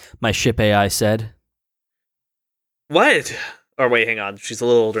 My ship AI said. What? Or wait, hang on. She's a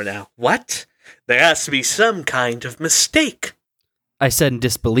little older now. What? There has to be some kind of mistake. I said in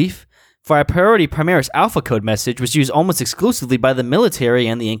disbelief, for our Priority Primaris Alpha code message was used almost exclusively by the military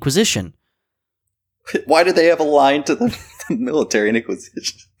and the Inquisition. Why do they have a line to the military and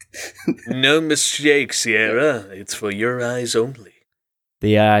Inquisition? No mistake, Sierra. It's for your eyes only.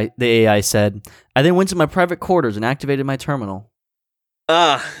 The AI said. I then went to my private quarters and activated my terminal.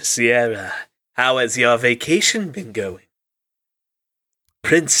 Sierra, how has your vacation been going?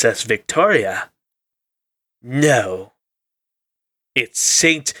 Princess Victoria? No. It's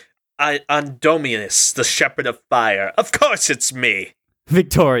Saint Andominus, the Shepherd of Fire. Of course it's me.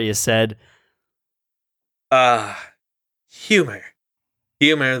 Victoria said. Humor.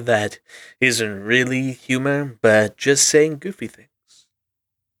 Humor that isn't really humor, but just saying goofy things.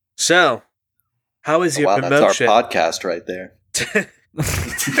 So, how is your promotion? That's our podcast right there.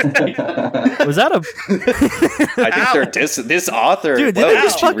 Was that a... I think they're this author... Dude, did they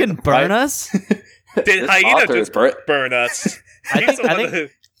just fucking burn us? Did Hyena just burn us? I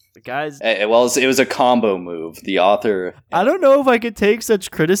think guys... It was a combo move. The author... I don't know if I could take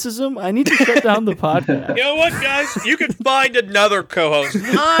such criticism. I need to shut down the podcast. You know what, guys? You can find another co-host.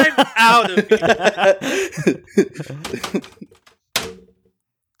 I'm out of here.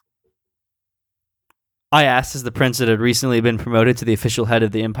 I asked as the prince that had recently been promoted to the official head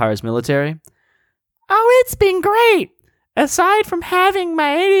of the Empire's military. Oh, it's been great. Aside from having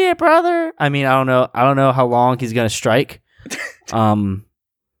my idiot brother. I mean, I don't know how long he's gonna strike.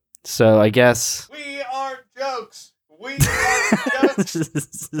 So I guess we are jokes. We are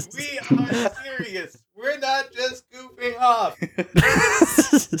jokes. We are serious. We're not just goofing off.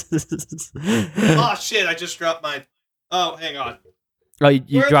 Oh shit! I just dropped mine. Oh, hang on. Oh,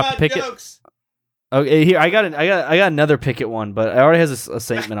 you dropped a picket. Jokes. Okay, here I got another picket one, but it already has a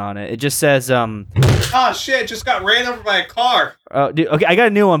statement on it. It just says Oh shit! Just got ran over by a car. Dude, okay, I got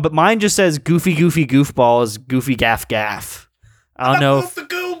a new one, but mine just says goofy goofballs, goofy gaff. I don't know. The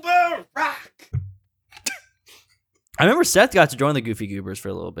goober rock. I remember Seth got to join the Goofy Goobers for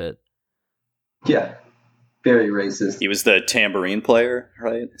a little bit. Yeah, very racist. He was the tambourine player,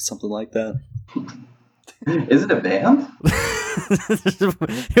 right? Something like that. Is it a band?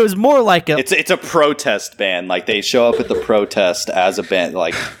 It was more like a... It's a protest band. Like, they show up at the protest as a band.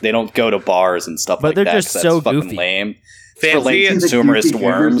 Like, they don't go to bars and stuff like that. But they're just so fucking goofy. Lame. Fancy consumerist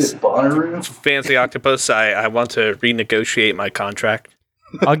worms. Fancy Octopus, I want to renegotiate my contract.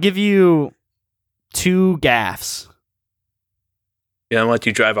 I'll give you 2 gaffs. You know what?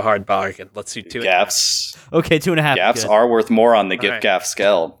 You drive a hard bargain. Let's do 2 gaffs. Okay, 2.5. Gaffs are worth more on the gift gaff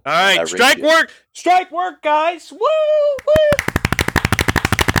scale. All right, strike work! Strike work, guys! Woo! Woo!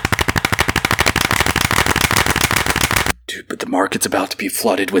 Dude, but the market's about to be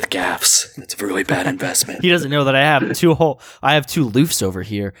flooded with gaffs. That's a really bad investment. He doesn't know that I have 2 loofs over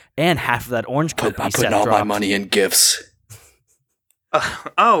here and half of that orange coat. I'm putting all my money in gifts.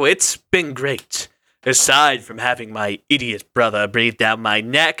 It's been great. Aside from having my idiot brother breathe down my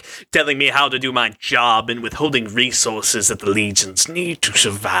neck, telling me how to do my job and withholding resources that the legions need to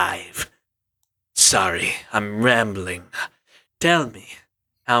survive. Sorry, I'm rambling. Tell me,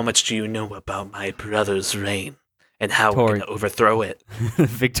 how much do you know about my brother's reign and how we're going to overthrow it?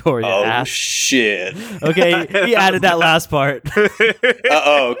 Victoria asked. Shit. Okay, he added that last part.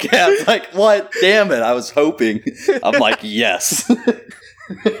 Uh-oh, okay. I was like, what? Damn it, I was hoping. I'm like, yes.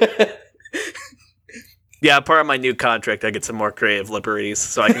 Yeah, part of my new contract, I get some more creative liberties,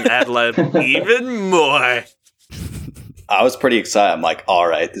 so I can add even more. I was pretty excited. I'm like, all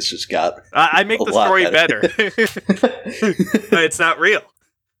right, this just got I make the story better. But it's not real.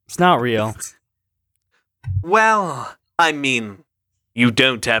 It's not real. Well, I mean, you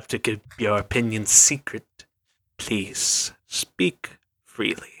don't have to keep your opinion secret. Please, speak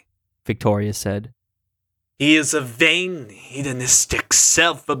freely. Victoria said. He is a vain, hedonistic,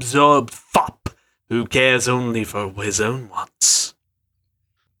 self-absorbed fop who cares only for his own wants.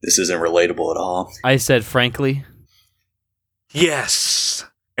 This isn't relatable at all. I said, frankly. Yes,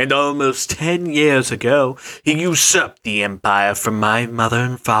 and almost 10 years ago, he usurped the empire from my mother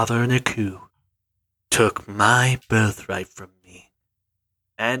and father in a coup, took my birthright from me,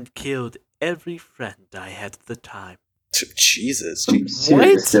 and killed every friend I had at the time. Jesus.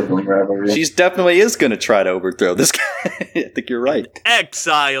 Sibling rivalry. She definitely is going to try to overthrow this guy. I think you're right.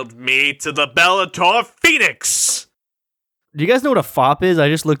 Exiled me to the Bellator Phoenix! Do you guys know what a fop is? I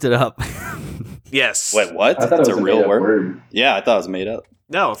just looked it up. Yes. Wait, what? That's a real word? Yeah, I thought it was made up.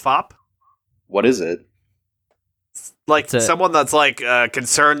 No, a fop? What is it? Like someone that's like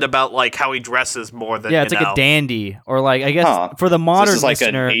concerned about like how he dresses more than it's like a dandy, or like I guess for the modern so this is like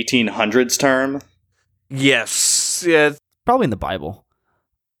listener, an 1800s term. Yes, yeah, probably in the Bible.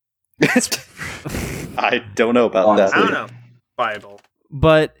 I don't know about that. I don't know Bible,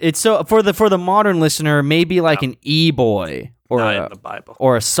 but it's so for the modern listener, maybe like an e-boy or not in the Bible,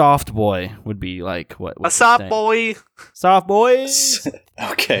 or a soft boy would be like what a soft boy, soft boys.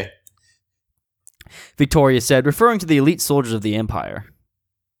 Okay. Victoria said, referring to the elite soldiers of the Empire.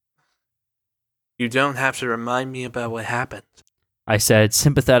 You don't have to remind me about what happened, I said,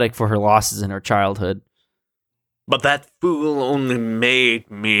 sympathetic for her losses in her childhood. But that fool only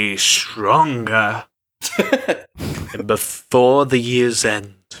made me stronger. And before the year's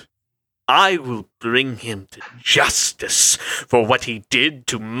end, I will bring him to justice for what he did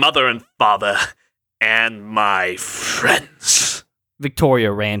to mother and father and my friends.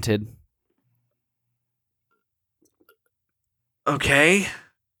 Victoria ranted. Okay,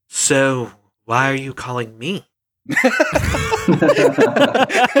 so why are you calling me?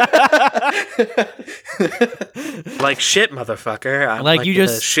 Like shit, motherfucker. I'm like you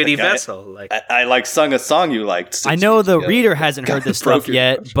just a shitty vessel. Like I sung a song you liked. I know the reader hasn't heard this stuff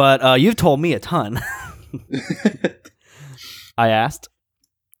yet, but you've told me a ton. I asked.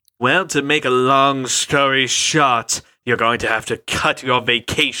 Well, to make a long story short, you're going to have to cut your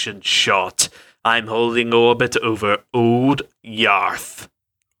vacation short. I'm holding orbit over Old Yarth.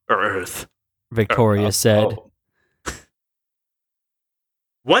 Or Earth. Victoria said.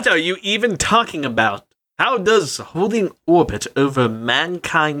 What are you even talking about? How does holding orbit over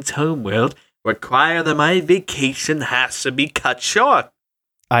mankind's homeworld require that my vacation has to be cut short?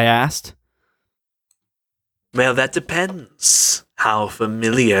 I asked. Well, that depends. How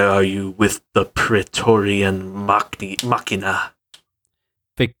familiar are you with the Praetorian Machina?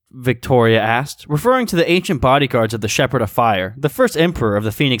 Victoria asked, referring to the ancient bodyguards of the Shepherd of Fire, the first emperor of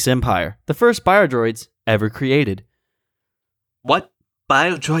the Phoenix Empire, the first biodroids ever created. What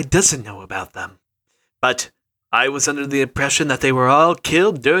biodroid doesn't know about them? But I was under the impression that they were all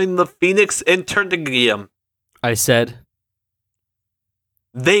killed during the Phoenix Interdigium. I said.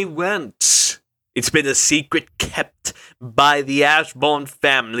 They weren't. It's been a secret kept by the Ashbourne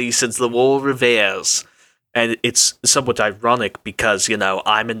family since the War Reveres. And it's somewhat ironic because,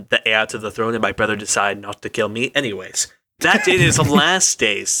 I'm in the heir to the throne and my brother decided not to kill me. Anyways, that in his last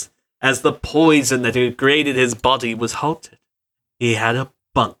days, as the poison that degraded his body was halted, he had a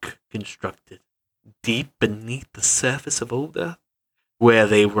bunk constructed deep beneath the surface of Old Earth, where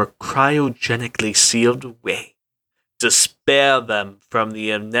they were cryogenically sealed away to spare them from the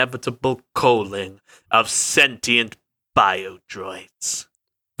inevitable culling of sentient biodroids.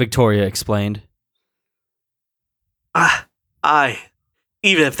 Victoria explained.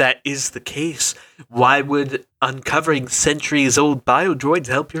 Even if that is the case, why would uncovering centuries-old biodroids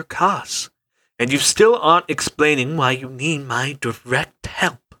help your cause? And you still aren't explaining why you need my direct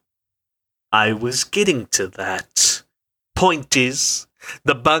help. I was getting to that. Point is,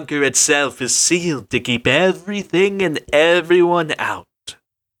 the bunker itself is sealed to keep everything and everyone out.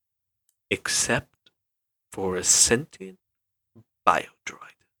 Except for a sentient biodroid.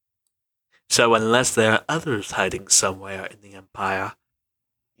 So unless there are others hiding somewhere in the Empire,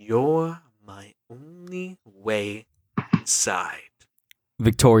 you're my only way inside.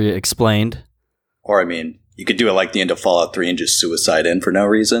 Victoria explained. Or, you could do it like the end of Fallout 3 and just suicide in for no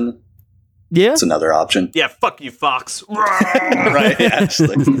reason. Yeah. It's another option. Yeah, fuck you, Fox. Right,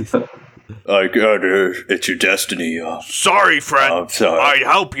 actually. It's your destiny. Sorry, friend. I'm sorry. I'd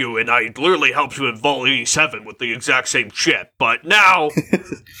help you, and I literally helped you in Vault 87 with the exact same shit. But now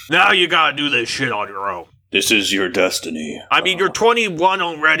you gotta do this shit on your own. This is your destiny. You're 21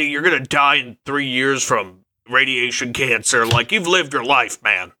 already. You're gonna die in 3 years from radiation cancer. Like, you've lived your life,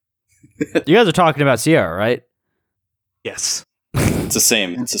 man. You guys are talking about Sierra, right? Yes. It's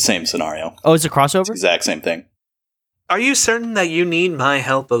the same scenario. Oh, it's a crossover? It's the exact same thing. Are you certain that you need my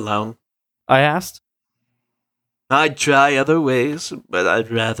help alone? I asked. I'd try other ways, but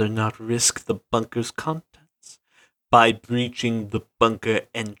I'd rather not risk the bunker's contents by breaching the bunker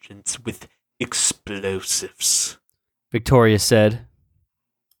entrance with explosives. Victoria said.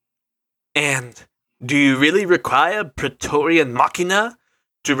 And do you really require Praetorian Machina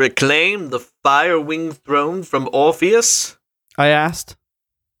to reclaim the Fire-Winged Throne from Orpheus? I asked.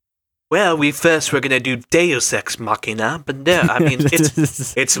 Well, we first were going to do Deus Ex Machina, but no,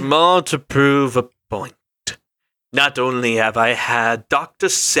 it's more to prove a point. Not only have I had Dr.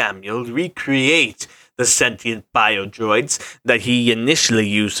 Samuel recreate the sentient biodroids that he initially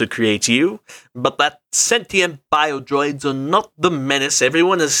used to create you, but that sentient biodroids are not the menace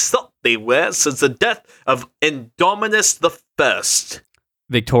everyone has thought they were since the death of Indominus the First.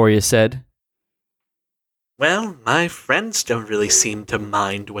 Victoria said. Well, my friends don't really seem to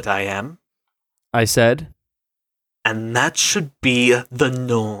mind what I am. I said. And that should be the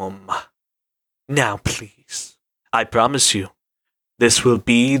norm. Now, please, I promise you, this will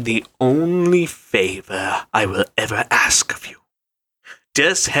be the only favor I will ever ask of you.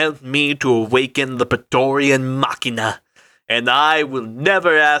 Just help me to awaken the Praetorian Machina, and I will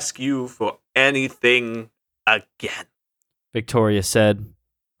never ask you for anything again. Victoria said.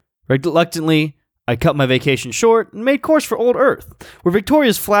 Reluctantly, I cut my vacation short and made course for Old Earth, where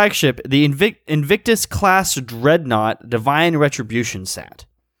Victoria's flagship, the Invictus-class dreadnought Divine Retribution, sat.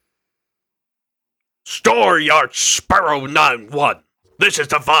 Storyard Sparrow 9-1. This is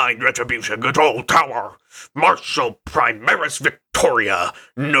Divine Retribution Control Tower. Marshal Primaris Victoria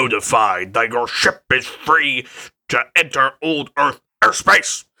notified that your ship is free to enter Old Earth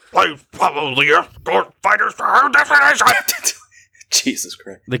airspace. Please follow the escort fighters to her destination. Jesus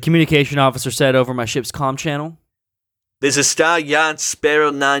Christ. The communication officer said over my ship's comm channel. This is Star Yacht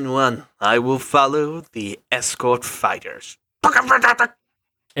Sparrow 9-1. I will follow the escort fighters.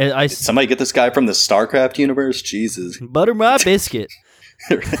 Did somebody get this guy from the StarCraft universe? Jesus. Butter my biscuit.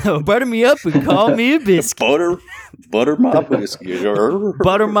 Butter me up and call me a biscuit. Butter my biscuit.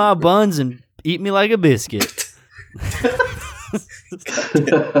 Butter my buns and eat me like a biscuit.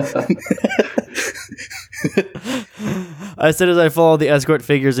 I said as I followed the escort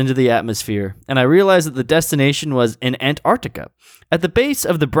figures into the atmosphere, and I realized that the destination was in Antarctica, at the base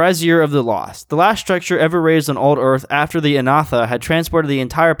of the Brazier of the Lost, the last structure ever raised on Old Earth after the Anatha had transported the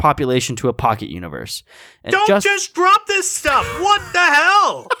entire population to a pocket universe. And Don't just drop this stuff! What the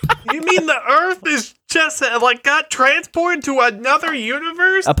hell? You mean the Earth is just, got transported to another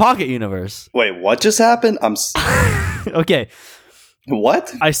universe? A pocket universe. Wait, what just happened? Okay.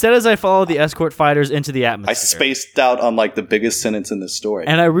 What? I said as I followed the escort fighters into the atmosphere. I spaced out on the biggest sentence in this story.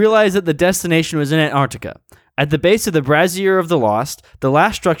 And I realized that the destination was in Antarctica, at the base of the Brazier of the Lost, the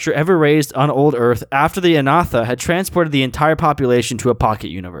last structure ever raised on Old Earth after the Anatha had transported the entire population to a pocket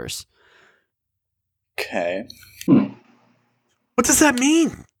universe. Okay. What does that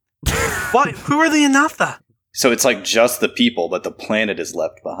mean? What? Who are the Anatha? So it's just the people, but the planet is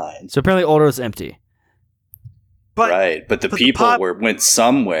left behind. So apparently Old Earth's empty. But the people went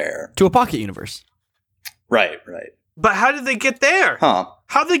somewhere. To a pocket universe. Right. But how did they get there? Huh.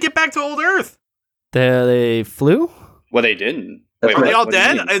 How did they get back to Old Earth? They flew? Well, they didn't. Wait, are they all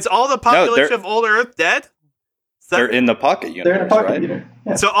dead? Is all the population of Old Earth dead? They're in the pocket universe. They're in a pocket universe.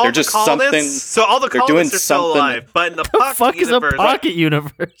 Yeah. So all the colonists are still alive, but in the pocket fuck universe, is a pocket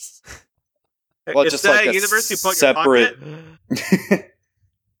universe? Well, is just that a universe you put separate. In your pocket?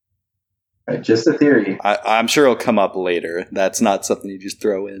 Right, just a theory. I'm sure it'll come up later. That's not something you just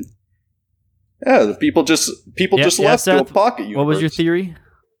throw in. Yeah, the people just left to a pocket universe. What was your theory?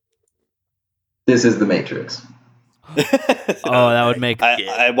 This is the Matrix. Oh, that would make...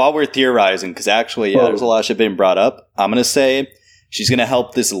 while we're theorizing, because actually, there's a lot of shit being brought up. I'm going to say she's going to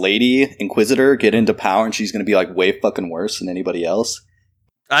help this lady, Inquisitor, get into power, and she's going to be way fucking worse than anybody else.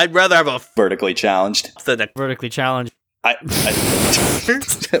 I'd rather have a vertically challenged. Vertically challenged. God,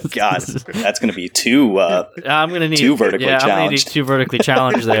 that's going to be two. I'm going to need two vertically challenged. I'm going to need two vertically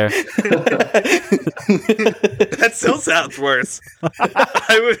challenged there. That still sounds worse.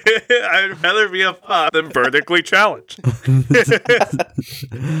 I'd rather be a fuck than vertically challenged.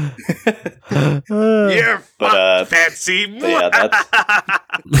 You're fancy. Yeah, that's.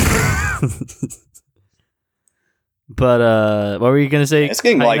 But what were you gonna say? It's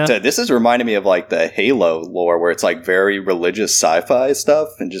getting this is reminding me of the Halo lore, where it's very religious sci-fi stuff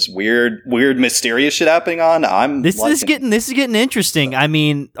and just weird, mysterious shit happening on. This is getting interesting. I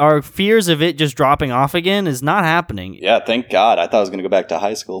mean, our fears of it just dropping off again is not happening. Yeah, thank God. I thought I was gonna go back to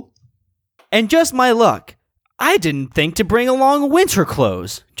high school. And just my luck, I didn't think to bring along winter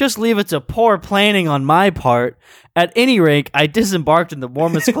clothes. Just leave it to poor planning on my part. At any rate, I disembarked in the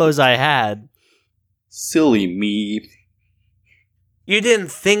warmest clothes I had. Silly me. You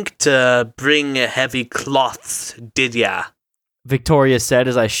didn't think to bring heavy cloths, did ya? Victoria said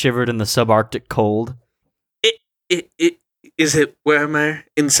as I shivered in the subarctic cold. Is it warmer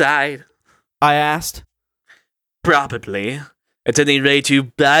inside? I asked. Probably. At any rate, you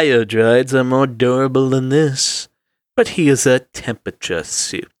biodroids are more durable than this. But here's a temperature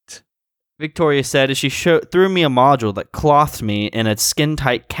suit. Victoria said as she threw me a module that clothed me in a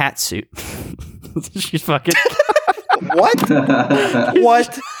skin-tight cat suit. She's fucking... What?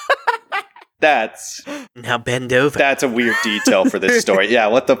 What? That's... Now bend over. That's a weird detail for this story. Yeah,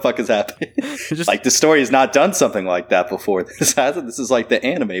 what the fuck is happening? The story has not done something like that before. This is the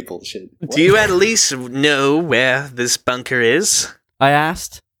anime bullshit. What? Do you at least know where this bunker is? I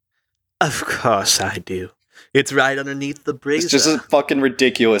asked. Of course I do. It's right underneath the brazier. It's just a fucking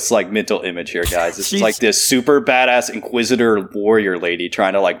ridiculous mental image here, guys. It's just this super badass Inquisitor warrior lady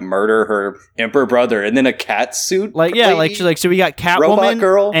trying to murder her Emperor brother, and then a cat suit. So we got Catwoman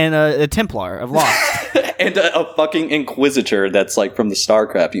girl and a Templar of Lost, and a fucking Inquisitor that's from the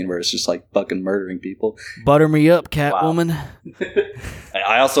StarCraft universe, just fucking murdering people. Butter me up, Catwoman. Wow.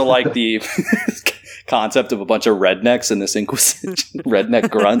 I also like the concept of a bunch of rednecks in this Inquisition, redneck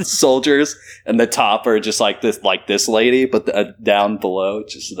grunt soldiers, and the top are just like this lady, but down below,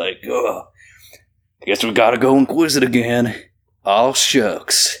 just like, oh, I guess we gotta go Inquisit again. Oh,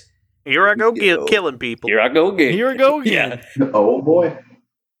 shucks. Here I go killing people. Here I go again. Here I go again. Yeah. Oh, boy.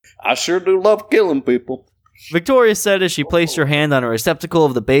 I sure do love killing people. Victoria said as she placed her hand on a receptacle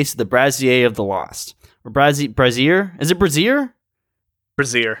of the base of the Brazier of the Lost. Or Brazier? Is it Brazier?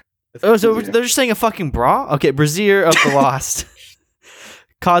 Brazier. Oh, so they're just saying a fucking bra? Okay, Brazier of the Lost.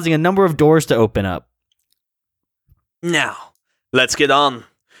 Causing a number of doors to open up. Now, let's get on.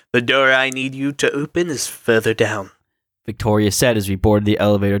 The door I need you to open is further down. Victoria said as we boarded the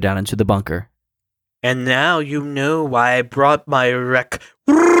elevator down into the bunker. And now you know why I brought my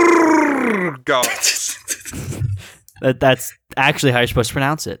guards. That's actually how you're supposed to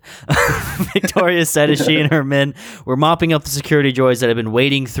pronounce it. Victoria said as she and her men were mopping up the security droids that had been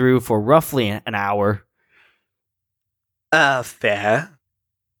waiting through for roughly an hour. Fair.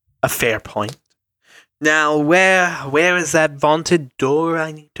 A fair point. Now, where is that vaunted door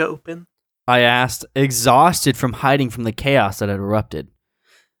I need to open? I asked, exhausted from hiding from the chaos that had erupted.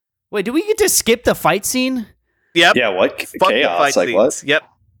 Wait, do we get to skip the fight scene? Yep. Yeah, what? Fuck Chaos? Like, what? Yep.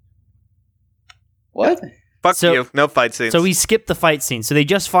 What? Fuck you. No fight scenes. So we skipped the fight scene. So they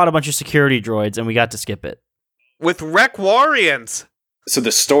just fought a bunch of security droids, and we got to skip it. With Requarians. So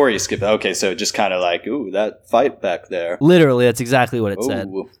the story skipped. Okay, so just kind of like, ooh, that fight back there. Literally, that's exactly what it said.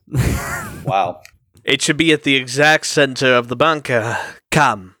 Wow. It should be at the exact center of the bunker.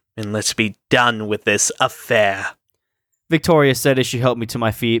 Come, and let's be done with this affair. Victoria said as she helped me to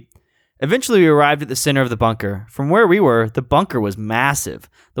my feet. Eventually, we arrived at the center of the bunker. From where we were, the bunker was massive.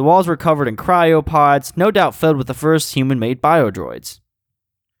 The walls were covered in cryopods, no doubt filled with the first human-made biodroids.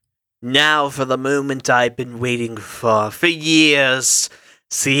 Now for the moment I've been waiting for years.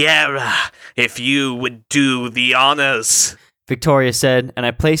 Sierra, if you would do the honors. Victoria said, and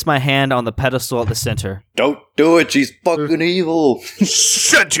I placed my hand on the pedestal at the center. Don't do it, she's fucking evil.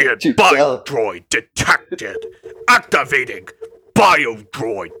 Sentient biodroid detected. Activating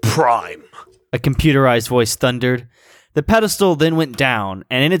Biodroid Prime. A computerized voice thundered. The pedestal then went down,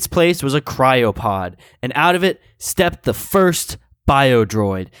 and in its place was a cryopod, and out of it stepped the first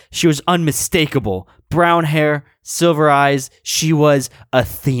biodroid. She was unmistakable. Brown hair, silver eyes. She was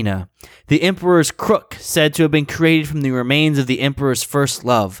Athena. The Emperor's crook, said to have been created from the remains of the Emperor's first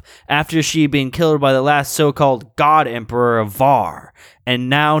love, after she had been killed by the last so-called God Emperor of Var, and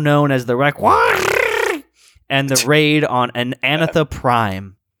now known as the Requarians, and the raid on an Anatha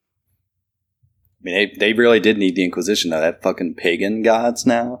Prime. I mean, they really did need the Inquisition, though. That fucking pagan gods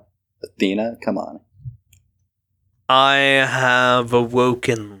now. Athena, come on. I have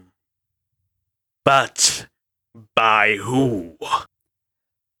awoken. But by who?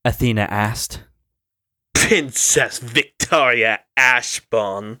 Athena asked. Princess Victoria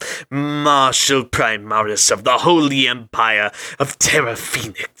Ashbourne, Marshal Primaris of the Holy Empire of Terra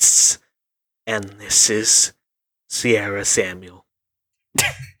Phoenix. And this is Sierra Samuel.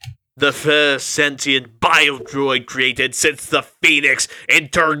 The first sentient biodroid created since the Phoenix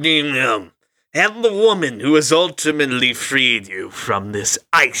Interregnum, and the woman who has ultimately freed you from this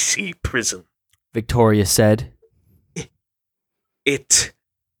icy prison. Victoria said. It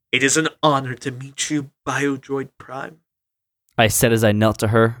is an honor to meet you, Biodroid Prime. I said as I knelt to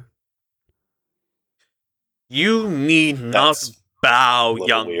her. You need not bow,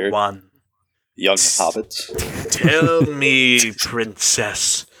 young weird. one. Young hobbits. Tell me,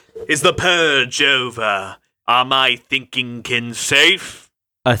 princess, is the purge over? Are my thinking-kin safe?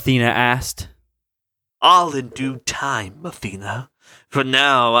 Athena asked. All in due time, Athena. For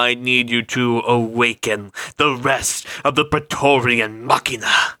now, I need you to awaken the rest of the Praetorian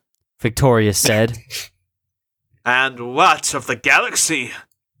Machina. Victoria said. And what of the galaxy?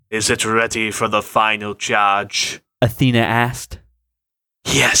 Is it ready for the final charge? Athena asked.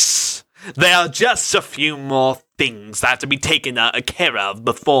 Yes. There are just a few more things that have to be taken care of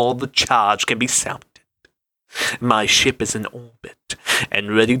before the charge can be sounded. My ship is in orbit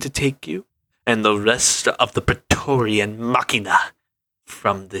and ready to take you and the rest of the Praetorian Machina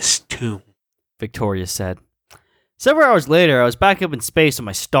from this tomb. Victoria said. Several hours later, I was back up in space on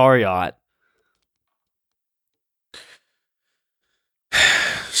my star yacht.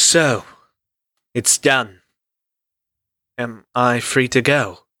 So, it's done. Am I free to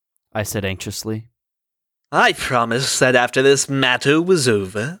go? I said anxiously. I promised that after this matter was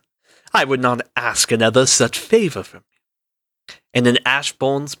over, I would not ask another such favor from you. And an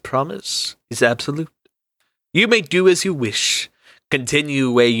Ashbourne's promise is absolute. You may do as you wish.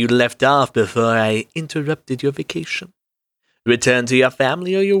 Continue where you left off before I interrupted your vacation. Return to your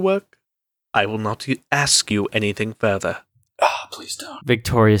family or your work. I will not ask you anything further. Please don't.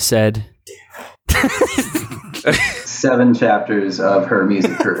 Victoria said. 7 chapters of her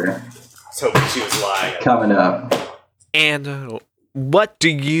music career. I was hoping she was lying. Coming up. And what do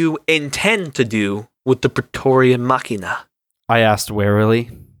you intend to do with the Praetorian Machina? I asked warily.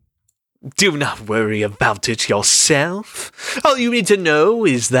 Do not worry about it yourself. All you need to know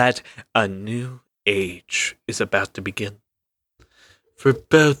is that a new age is about to begin. For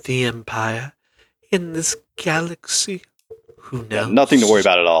both the Empire and this galaxy. Who knows? Yeah, nothing to worry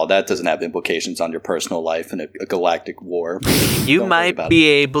about at all. That doesn't have implications on your personal life in a galactic war. You might be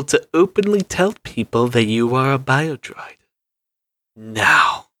able to openly tell people that you are a biodroid.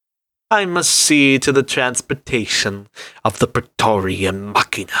 Now, I must see to the transportation of the Praetorian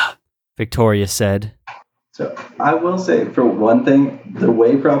Machina. Victoria said. So I will say, for one thing, the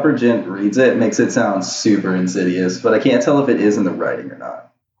way Proper Gent reads it makes it sound super insidious, but I can't tell if it is in the writing or not.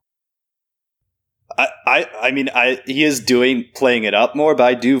 I mean, he is playing it up more, but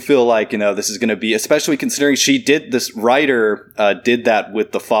I do feel like, this is going to be, especially considering this writer did that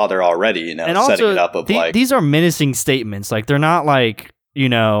with the father already, and also, setting it up of these are menacing statements. Like, they're not like,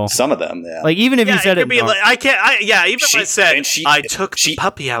 some of them, yeah. Like, even if you said it. Even if I said, I took the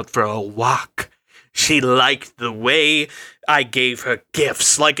puppy out for a walk. She liked the way I gave her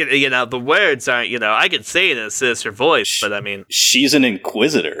gifts. Like, the words aren't, I could say it in a sinister voice, but I mean. She's an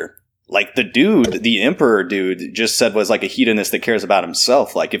inquisitor. Like, the emperor dude just said was like a hedonist that cares about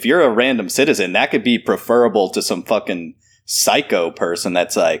himself. Like, if you're a random citizen, that could be preferable to some fucking psycho person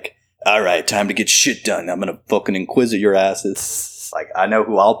that's like, all right, time to get shit done. I'm going to fucking inquisite your asses. Like, I know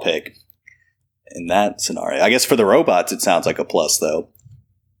who I'll pick in that scenario. I guess for the robots, it sounds like a plus, though.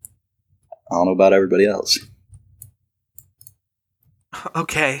 I don't know about everybody else.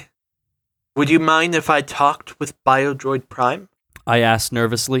 Okay. Would you mind if I talked with Biodroid Prime? I asked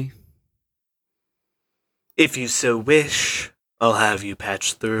nervously. If you so wish, I'll have you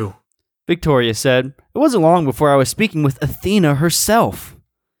patched through. Victoria said. It wasn't long before I was speaking with Athena herself.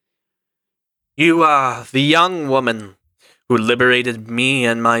 You are the young woman who liberated me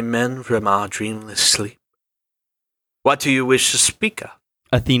and my men from our dreamless sleep. What do you wish to speak of?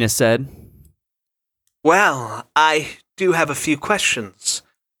 Athena said. Well, I do have a few questions.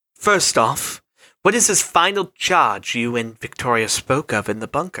 First off, what is this final charge you and Victoria spoke of in the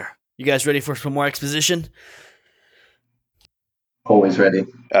bunker? You guys ready for some more exposition? Always ready.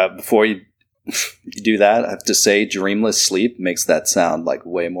 Before you do that, I have to say dreamless sleep makes that sound like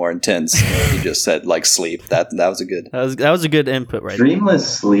way more intense. You just said like sleep. That was a good. That was a good input, right?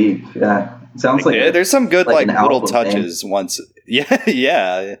 Dreamless sleep. Yeah, sounds like there's some good like little touches. Name. Once,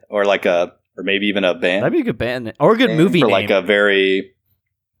 yeah, or maybe even a band. That'd be a good band or a good movie for name. Like a very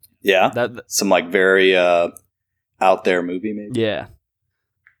some like very out there movie maybe. Yeah.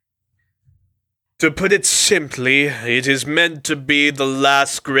 To put it simply, it is meant to be the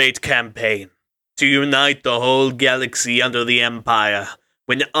last great campaign, to unite the whole galaxy under the Empire,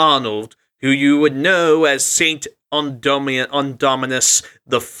 when Arnold, who you would know as Saint Indominus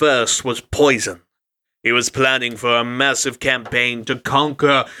I, was poisoned. He was planning for a massive campaign to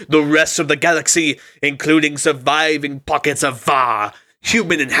conquer the rest of the galaxy, including surviving pockets of Var,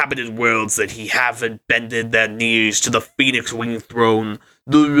 human-inhabited worlds that he haven't bended their knees to the Phoenix Wing throne,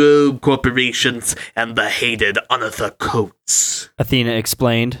 the rogue corporations, and the hated Uneartha Coates. Athena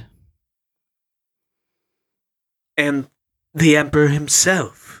explained. And the Emperor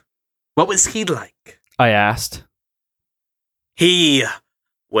himself, what was he like? I asked. He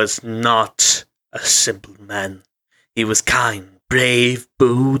was not a simple man. He was kind, brave,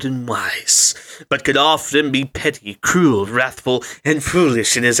 bold, and wise, but could often be petty, cruel, wrathful, and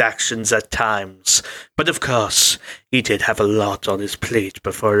foolish in his actions at times. But of course, he did have a lot on his plate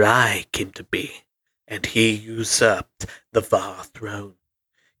before I came to be, and he usurped the Var throne.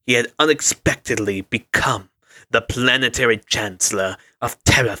 He had unexpectedly become the planetary chancellor of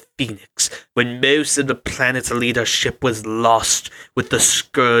Terra Phoenix when most of the planet's leadership was lost with the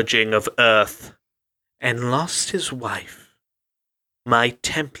scourging of Earth, and lost his wife, my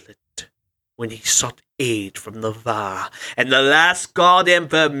template, when he sought aid from the Var, and the last God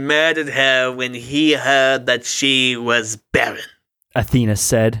Emperor murdered her when he heard that she was barren. Athena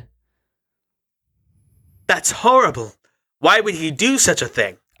said. That's horrible. Why would he do such a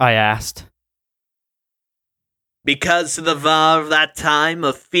thing? I asked. Because to the Var of that time,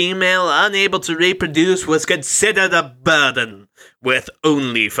 a female unable to reproduce was considered a burden, worth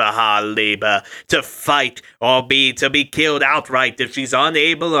only for hard labor, to fight or to be killed outright if she's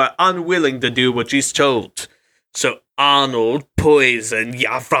unable or unwilling to do what she's told. So Arnold poisoned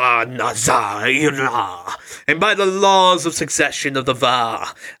Yavra Nazar, and by the laws of succession of the Var,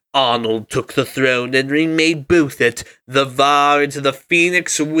 Arnold took the throne and remade both it, the Var, into the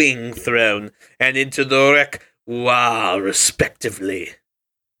Phoenix Wing throne, and into the Rek-Wa, respectively.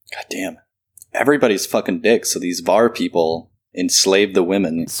 God damn. Everybody's fucking dicks, so these Var people enslave the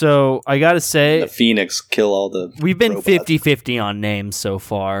women. So, I gotta say... The Phoenix kill all the We've been robots. 50-50 on names so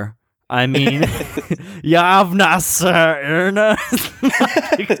far. I mean, Yavna Serna.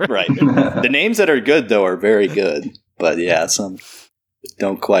 Right. The names that are good, though, are very good. But yeah, some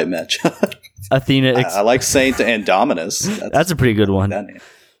don't quite match. Athena. I like Saint Indominus. That's a pretty good one. That name.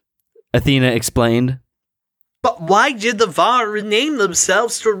 Athena explained. But why did the Var rename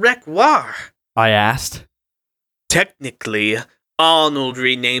themselves to Rek-War? I asked. Technically, Arnold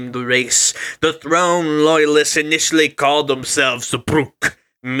renamed the race. The throne loyalists initially called themselves the Brook,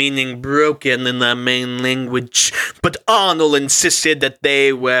 meaning broken in their main language, but Arnold insisted that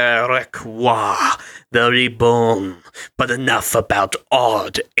they were Rek-Wa, the reborn. But enough about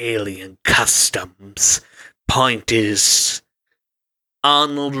odd alien customs. Point is,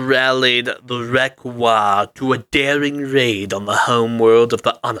 Arnold rallied the Rek-Wa to a daring raid on the homeworld of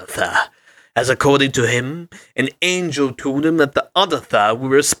the Anatha, as according to him, an angel told him that the Anatha were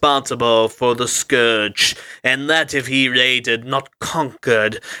responsible for the Scourge, and that if he raided, not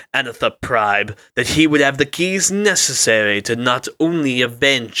conquered, Anatha Prime, that he would have the keys necessary to not only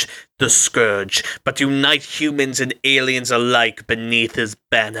avenge the Scourge, but unite humans and aliens alike beneath his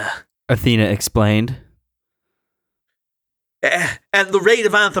banner. Athena explained. And the raid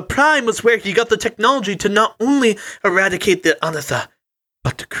of Anatha Prime was where he got the technology to not only eradicate the Anatha,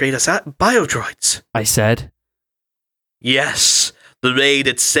 but to create us biodroids. I said. Yes, the raid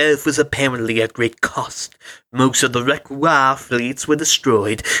itself was apparently at great cost. Most of the Rek-Wa fleets were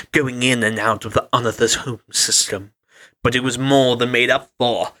destroyed, going in and out of the Anatha's home system. But it was more than made up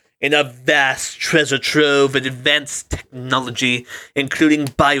for, in a vast treasure trove of advanced technology, including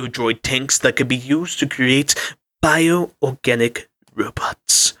biodroid tanks that could be used to create bioorganic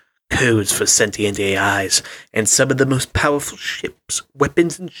robots, codes for sentient AIs, and some of the most powerful ships,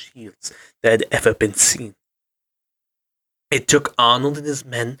 weapons, and shields that had ever been seen. It took Arnold and his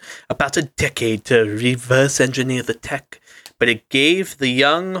men about a decade to reverse engineer the tech, but it gave the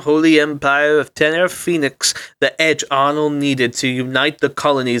young Holy Empire of Tenor Phoenix the edge Arnold needed to unite the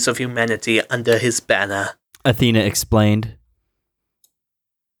colonies of humanity under his banner. Athena explained.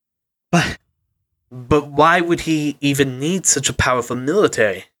 But why would he even need such a powerful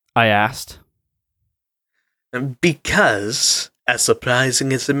military? I asked. Because, as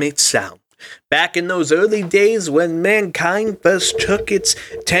surprising as it may sound, back in those early days when mankind first took its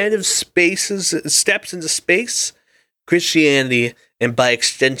tentative steps into space, Christianity, and by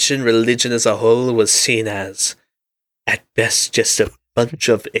extension religion as a whole, was seen as, at best, just a bunch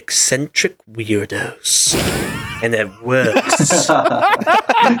of eccentric weirdos. And at worst,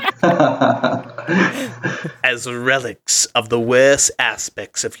 as relics of the worst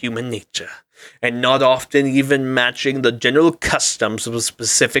aspects of human nature, and not often even matching the general customs of a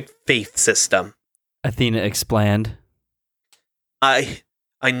specific faith system. Athena explained. I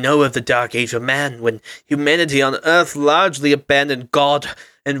know of the Dark Age of Man, when humanity on Earth largely abandoned God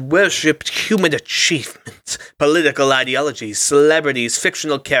and worshipped human achievements, political ideologies, celebrities,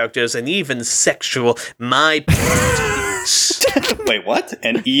 fictional characters, and even sexual Wait, what?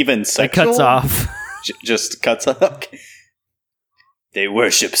 And even sexual? It cuts off. Just cuts off? Okay. They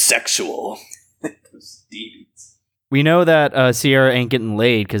worship sexual. Those demons. We know that Sierra ain't getting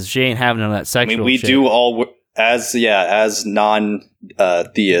laid because she ain't having none of that sexual we shit. do all... As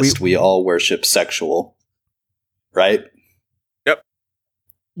non-theists, we all worship sexual, right? Yep.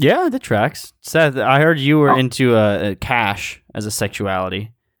 Yeah, that tracks. Seth, I heard you were into cash as a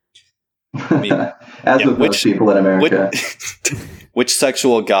sexuality. I mean, with most people in America. Which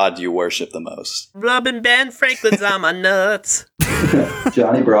sexual god do you worship the most? Rubbing Ben Franklin's on my nuts.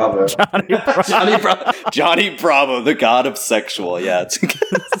 Johnny Bravo. Johnny Bravo, the god of sexual. Yeah.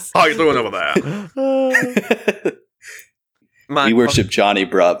 How you doing over there? We worship Johnny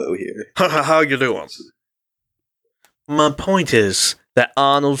Bravo here. How you doing? My point is that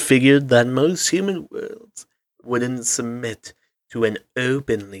Arnold figured that most human worlds wouldn't submit to an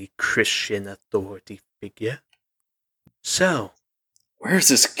openly Christian authority figure. So, where's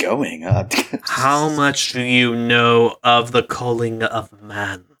this going? How much do you know of the calling of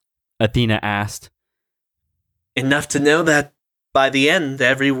man? Athena asked. Enough to know that by the end,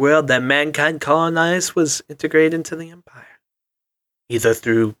 every world that mankind colonized was integrated into the Empire. Either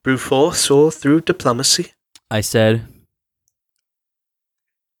through brute force or through diplomacy. I said.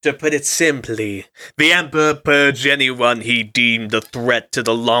 To put it simply, the Emperor purged anyone he deemed a threat to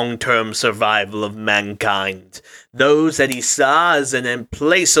the long-term survival of mankind. Those that he saw as an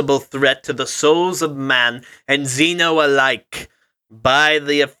implacable threat to the souls of man and Xeno alike. By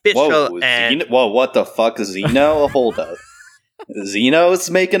the official end... Whoa, what the fuck is Xeno? Hold up. Xeno's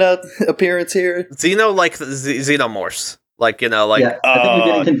making an appearance here? Xeno, like the Xenomorphs. Like, Yeah, I think you're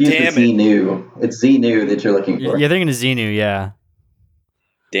getting confused with Xenu. It's Xenu that you're looking for. You're thinking of Xenu, yeah.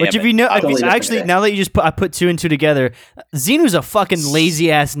 Damn Which, if you know, actually, now that you just I put two and two together, Xenu's a fucking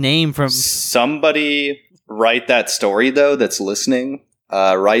lazy ass name from. Somebody write that story though. That's listening.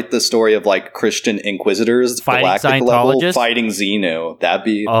 Write the story of like Christian Inquisitors, fighting galactic level, fighting Xenu. That'd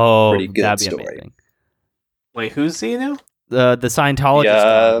be a pretty good story. Amazing. Wait, who's Xenu? The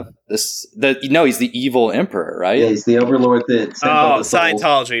Scientologist. Yeah, he's the evil emperor, right? Yeah, he's the overlord that.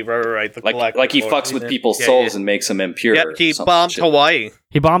 Scientology, right? The like he fucks with people's souls and makes them impure. Yep, he bombed Hawaii.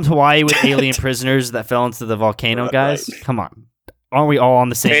 He bombed Hawaii with alien prisoners that fell into the volcano, guys. Right. Come on. Aren't we all on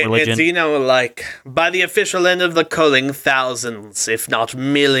the same religion? And Xeno, like, by the official end of the culling, thousands, if not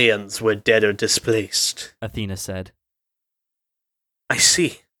millions, were dead or displaced. Athena said. I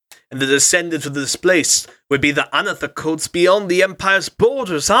see. And the descendants of the displaced would be the Anatha cults beyond the Empire's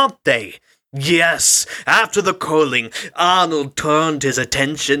borders, aren't they? Yes, after the culling, Arnold turned his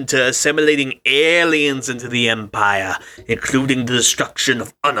attention to assimilating aliens into the Empire, including the destruction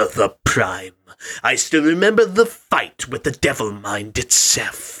of Anatha Prime. I still remember the fight with the Devil Mind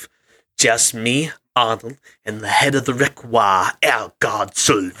itself. Just me, Arnold, and the head of the Requois, Elgard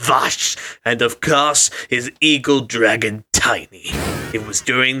Sauvage, and of course, his eagle dragon, Tiny. It was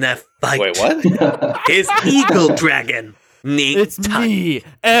during that fight. Wait, what? His eagle dragon. It's me,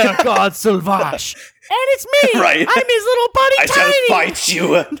 Elgard Sauvage. And it's me. Right. I'm his little buddy, Tiny.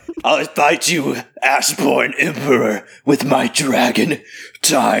 I'll fight you, Ashborn Emperor, with my dragon,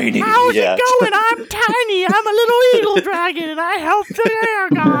 Tiny. How's it going? I'm Tiny. I'm a little eagle dragon, and I helped the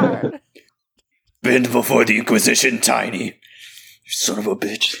Elgard. Bend before the Inquisition, Tiny. You son of a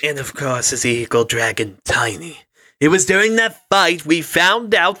bitch. And of course, his eagle dragon, Tiny. It was during that fight we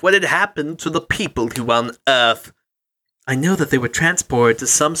found out what had happened to the people who were on Earth. I know that they were transported to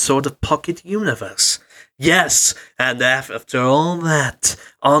some sort of pocket universe. Yes, and after all that,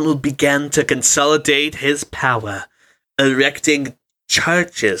 Arnold began to consolidate his power, erecting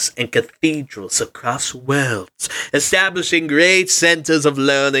churches and cathedrals across worlds, establishing great centers of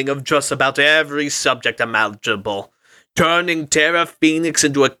learning of just about every subject imaginable, turning Terra Phoenix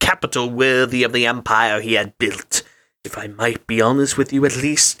into a capital worthy of the empire he had built. If I might be honest with you at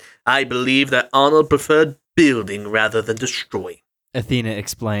least, I believe that Arnold preferred building rather than destroying. Athena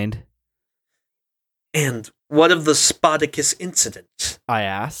explained. And what of the Spartacus incident? I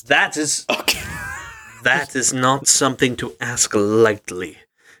asked. That is not something to ask lightly.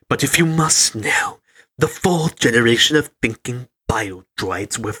 But if you must know, the fourth generation of thinking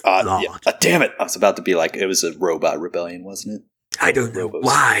biodroids were flawed. Damn it! I was about to be like, it was a robot rebellion, wasn't it? I don't know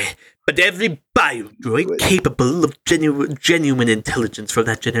why, but every biodroid capable of genuine intelligence from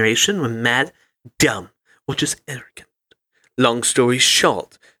that generation were mad, dumb, or just arrogant. Long story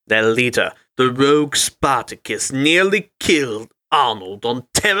short, their leader, the rogue Spartacus, nearly killed Arnold on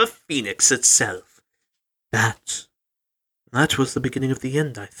Terra Phoenix itself. That was the beginning of the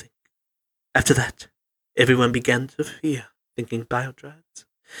end, I think. After that, everyone began to fear thinking biodroids,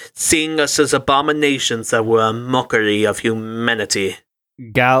 seeing us as abominations that were a mockery of humanity.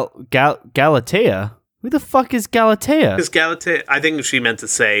 Galatea? Who the fuck is Galatea? Because Galatea, I think she meant to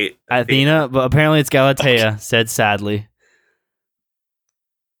say Athena, but apparently it's Galatea, said sadly.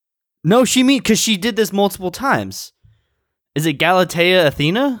 No, she mean because she did this multiple times. Is it Galatea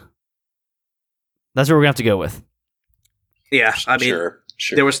Athena? That's what we're gonna have to go with. Yeah, I mean,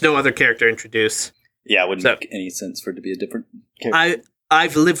 sure. There was no other character introduced. Yeah, it wouldn't make any sense for it to be a different character.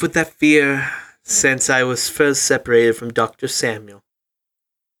 I've lived with that fear since I was first separated from Dr. Samuel.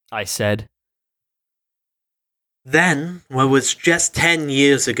 I said. Then, what was just 10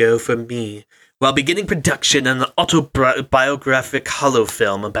 years ago for me, while beginning production on an autobiographic hollow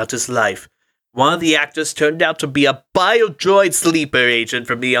film about his life, one of the actors turned out to be a biodroid sleeper agent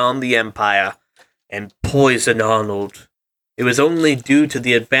from beyond the Empire, and poisoned Arnold. It was only due to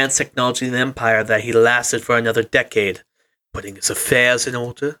the advanced technology of the Empire that he lasted for another decade, putting his affairs in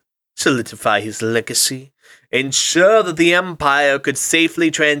order, solidify his legacy, ensure that the Empire could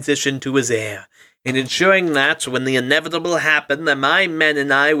safely transition to his heir, and ensuring that, when the inevitable happened, that my men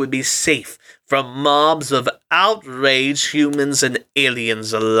and I would be safe from mobs of outraged humans and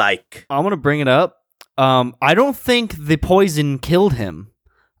aliens alike. I want to bring it up. I don't think the poison killed him.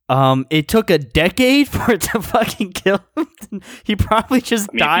 It took a decade for it to fucking kill him. He probably just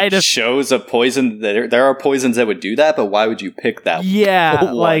died of shows of poison. There are poisons that would do that, but why would you pick that? Yeah,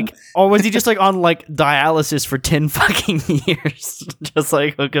 one? Like, or was he just like on like dialysis for 10 fucking years, just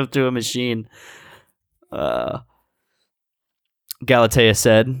like hook up to a machine? Galatea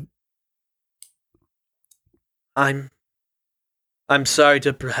said, "I'm sorry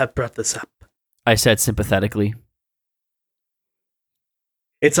to have brought this up." I said sympathetically.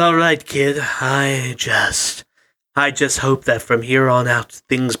 It's all right, kid. I just hope that from here on out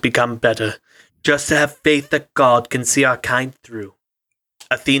things become better. Just to have faith that God can see our kind through.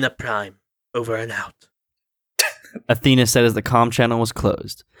 Athena Prime, over and out. Athena said as the comm channel was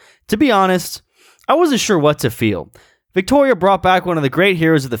closed. To be honest, I wasn't sure what to feel. Victoria brought back one of the great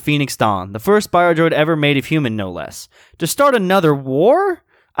heroes of the Phoenix Dawn, the first biodroid ever made of human, no less. To start another war?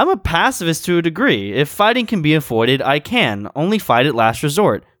 I'm a pacifist to a degree. If fighting can be avoided, I can. Only fight at last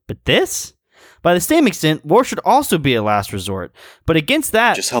resort. But this? By the same extent, war should also be a last resort. But against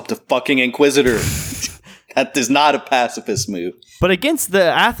that... Just help the fucking Inquisitor. That is not a pacifist move. But against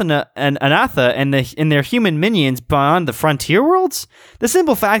the Anatha and their human minions beyond the frontier worlds? The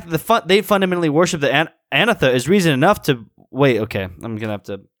simple fact that they fundamentally worship the Anatha is reason enough to... Wait, okay. I'm gonna have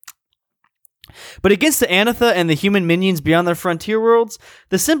to... But against the Anatha and the human minions beyond their frontier worlds,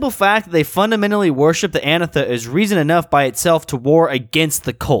 the simple fact that they fundamentally worship the Anatha is reason enough by itself to war against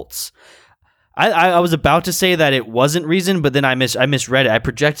the cults. I was about to say that it wasn't reason, but then I misread it. I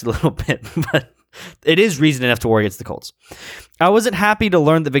projected a little bit, but it is reason enough to war against the cults. I wasn't happy to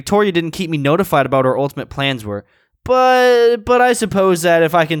learn that Victoria didn't keep me notified about what her ultimate plans were, but I suppose that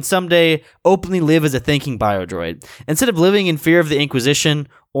if I can someday openly live as a thinking biodroid, instead of living in fear of the Inquisition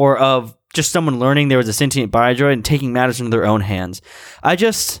or of just someone learning there was a sentient biodroid and taking matters into their own hands. I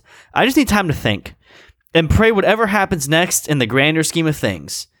just need time to think and pray whatever happens next in the grander scheme of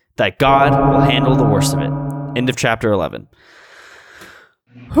things, that God will handle the worst of it. End of chapter 11.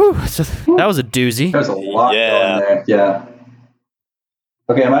 Whew, so that was a doozy. There's a lot going there. Yeah.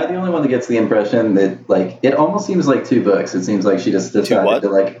 Okay, am I the only one that gets the impression that, like, it almost seems like two books? It seems like she just decided to,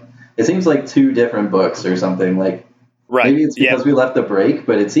 like, it seems like two different books or something, like, right. Maybe it's because we left the break,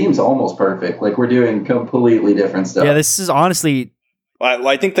 but it seems almost perfect. Like, we're doing completely different stuff. Yeah, this is honestly... Well,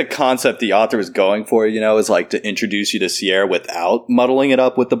 I think the concept the author is going for, is like to introduce you to Sierra without muddling it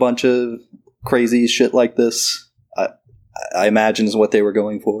up with a bunch of crazy shit like this. I imagine is what they were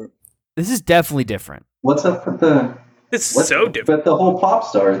going for. This is definitely different. What's up with the... It's so different. But the whole pop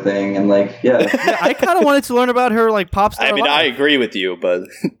star thing and, like, yeah. Yeah, I kind of wanted to learn about her, like, pop star life. I agree with you, but...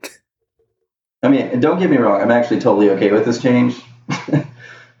 I mean, don't get me wrong. I'm actually totally okay with this change.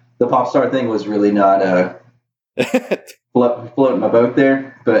 The pop star thing was really not floating my boat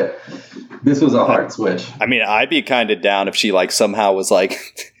there, but this was a hard switch. I mean, I'd be kind of down if she like somehow was like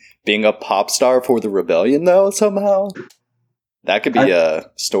being a pop star for the rebellion, though. Somehow that could be a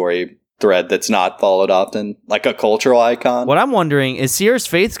story thread that's not followed often, like a cultural icon. What I'm wondering is Sierra's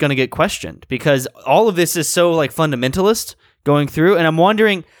faith's going to get questioned because all of this is so like fundamentalist going through, and I'm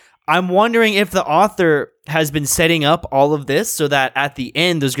wondering if the author has been setting up all of this so that at the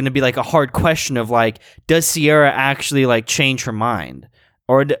end there's going to be like a hard question of like, does Sierra actually like change her mind?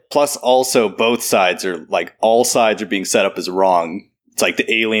 Or plus also both sides are like, all sides are being set up as wrong. It's like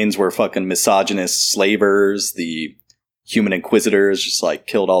the aliens were fucking misogynist slavers. The human inquisitors just like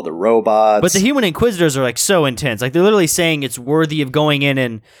killed all the robots. But the human inquisitors are like so intense. Like they're literally saying it's worthy of going in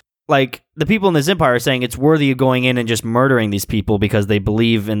and like the people in this empire are saying it's worthy of going in and just murdering these people because they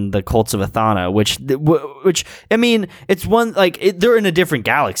believe in the cults of Athana, which I mean, it's one like they're in a different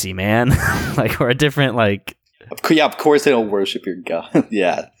galaxy, man. Like or a different like. Yeah, of course they don't worship your god.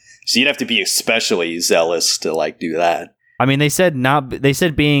 Yeah, so you'd have to be especially zealous to like do that. I mean, they said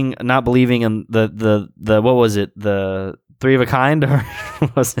being not believing in the what was it, the three of a kind, or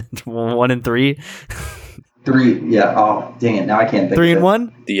was it 1 and 3? 3, yeah. Oh, dang it! Now I can't think. 3 and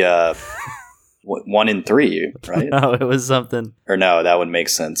 1. The 1 and 3, right? No, it was something. Or no, that would make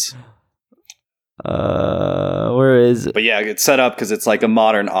sense. Where is it? But yeah, it's set up because it's like a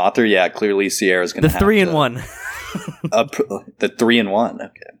modern author. Yeah, clearly Sierra's going to have the 3 and 1. The 3 and 1.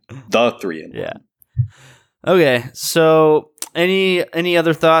 Okay, the 3 and 1. Yeah. Okay, so any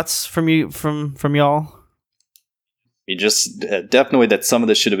other thoughts from you from y'all? You just definitely that some of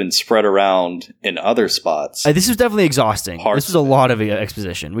this should have been spread around in other spots. This was definitely exhausting. This was a lot of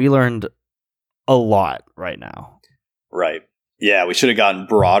exposition. We learned a lot right now. Right. Yeah, we should have gotten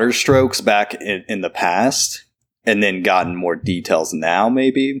broader strokes back in the past and then gotten more details now,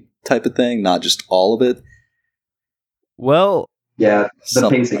 maybe, type of thing, not just all of it. Well, yeah, the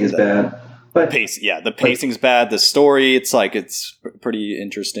pacing is bad. But the pacing's bad. The story, it's pretty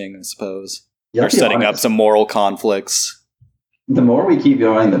interesting, I suppose. They're setting up some moral conflicts. The more we keep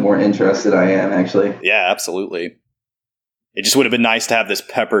going, the more interested I am, actually. Yeah, absolutely. It just would have been nice to have this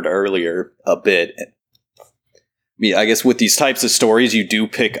peppered earlier a bit. I guess with these types of stories, you do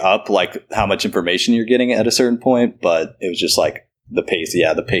pick up like how much information you're getting at a certain point, but it was just like the pace.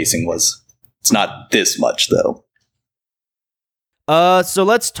 Yeah, the pacing it's not this much though. So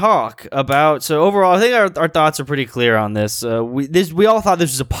let's talk about. So overall, I think our thoughts are pretty clear on this. We all thought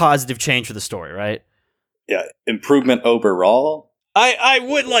this was a positive change for the story, right? Yeah, improvement overall. I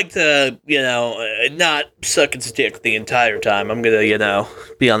would like to, not suck and stick the entire time. I'm going to,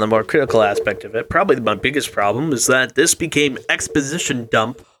 be on the more critical aspect of it. Probably my biggest problem is that this became exposition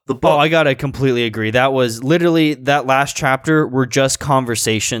dump the book. Oh, I got to completely agree. That was literally, that last chapter were just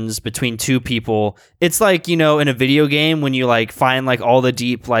conversations between two people. It's like, in a video game when you like find like all the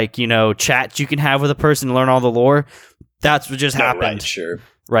deep chats you can have with a person to learn all the lore. That's what just happened. Right, sure.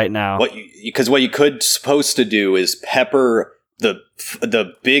 Right now. Because what you could supposed to do is pepper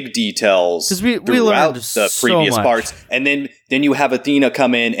the big details throughout the previous parts, and then you have Athena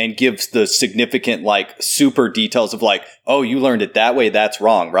come in and give the significant like super details of like, oh, you learned it that way, that's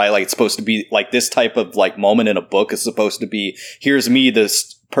wrong, right? Like it's supposed to be like this type of like moment in a book is supposed to be, here's me,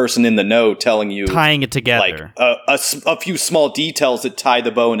 this person in the know, telling you, tying it together, like a few small details that tie the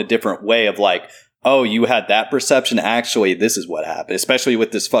bow in a different way of like, oh, you had that perception. Actually, this is what happened. Especially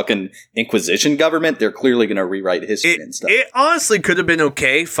with this fucking Inquisition government, they're clearly going to rewrite history and stuff. It honestly could have been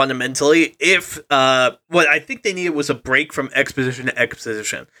okay, fundamentally, if what I think they needed was a break from exposition to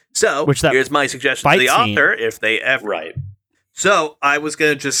exposition. So here's my suggestion to the author, if they ever. Right. So I was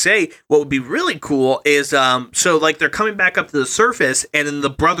going to just say, what would be really cool is, so like they're coming back up to the surface, and then the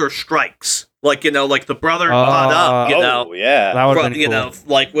brother strikes. Like, like the brother caught up, Oh, yeah. That would have been cool.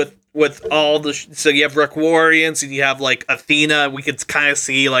 Like with all the so you have Requarians and you have like Athena. We could kind of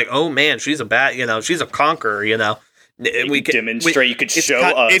see like, oh man, she's a she's a conqueror. We could demonstrate. You could show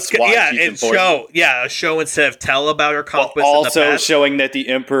us why she's important. Show instead of tell about her conquest. Well, also showing that the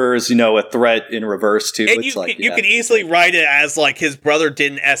Emperor is a threat in reverse too. And you could easily write it as like his brother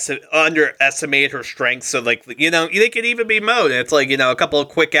didn't underestimate her strength. So like they could even be mode. It's like a couple of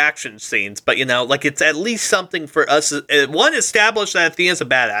quick action scenes, but like it's at least something for us. One, establish that Athena's a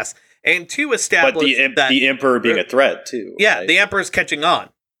badass, and two, establish that the Emperor being a threat too. Yeah, right? The Emperor's catching on.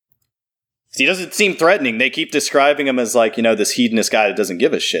 He doesn't seem threatening. They keep describing him as like, this hedonist guy that doesn't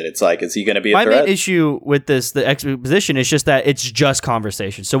give a shit. It's like, is he going to be a threat? My main issue with the exposition is just that it's just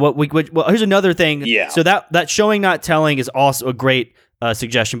conversation. So well, here's another thing. Yeah. So that showing, not telling is also a great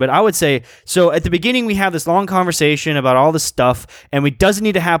suggestion. But I would say, so at the beginning, we have this long conversation about all this stuff, and it doesn't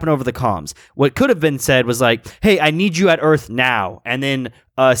need to happen over the comms. What could have been said was like, hey, I need you at Earth now. And then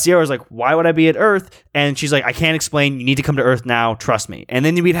Sierra's like, why would I be at Earth? And she's like, I can't explain. You need to come to Earth now. Trust me. And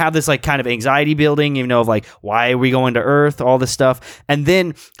then we'd have this like kind of anxiety building, of like, why are we going to Earth? All this stuff. And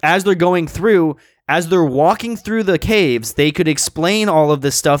then as they're going through, as they're walking through the caves, they could explain all of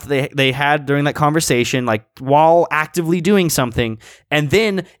this stuff they had during that conversation, like while actively doing something, and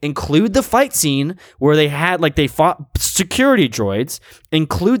then include the fight scene where they fought security droids,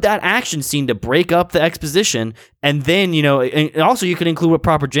 include that action scene to break up the exposition, and then, and also you could include what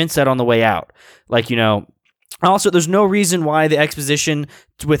Proper Jen said on the way out. Like, also, there's no reason why the exposition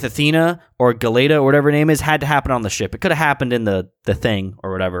with Athena or Galeta or whatever her name is had to happen on the ship. It could have happened in the thing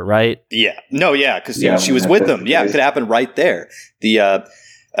or whatever, right? Yeah. No, yeah, because she was with them. Yeah, it could happen right there. The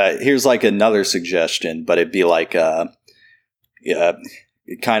here's like another suggestion, but it'd be like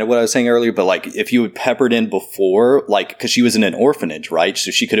kind of what I was saying earlier, but like if you had peppered in before, like because she was in an orphanage, right? So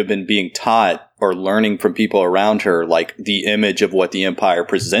she could have been being taught or learning from people around her, like the image of what the Empire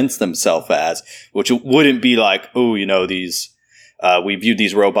presents themselves as, which wouldn't be like, oh, these, we viewed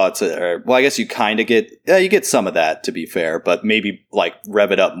these robots, well, I guess you kind of you get some of that, to be fair, but maybe like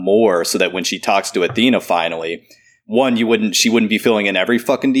rev it up more so that when she talks to Athena finally, she wouldn't be filling in every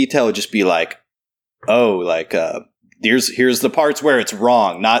fucking detail. It'd just be like, oh, like, here's the parts where it's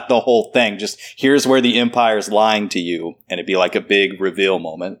wrong, not the whole thing. Just here's where the Empire's lying to you, and it'd be like a big reveal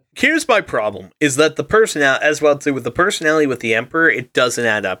moment. Here's my problem: is that the personality, as well too, with the personality with the Emperor, it doesn't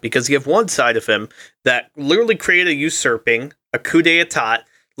add up because you have one side of him that literally created a usurping, a coup d'état,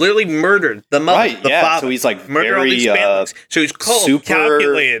 literally murdered the mother, right? Father, so he's like very so he's cold,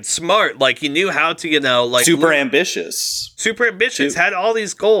 calculated, smart, like he knew how to, like super ambitious, had all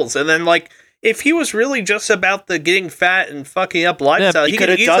these goals, and then like. If he was really just about the getting fat and fucking up lifestyle, he could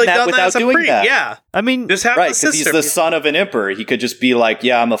have easily done that without doing that. Yeah, I mean, just have a sister. Because he's the son of an emperor. He could just be like,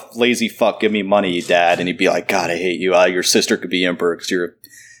 "Yeah, I'm a lazy fuck. Give me money, Dad." And he'd be like, "God, I hate you. Your sister could be emperor because you're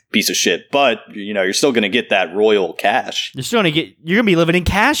piece of shit, but you're still going to get that royal cash. You're going to be living in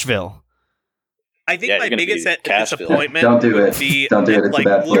Cashville. I think my biggest disappointment Don't do it. would be Don't do it. It's like a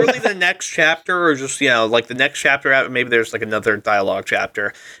bad place. literally the next chapter, or just like the next chapter. Maybe there's like another dialogue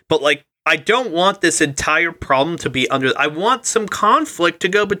chapter, but like I don't want this entire problem to be under. I want some conflict to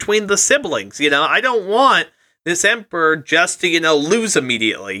go between the siblings. I don't want this emperor just to lose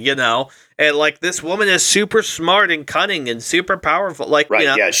immediately. And like this woman is super smart and cunning and super powerful. Like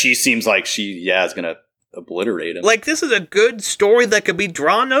yeah, she seems like she is gonna obliterate him. Like this is a good story that could be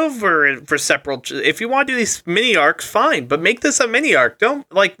drawn over for several. If you want to do these mini arcs, fine, but make this a mini arc.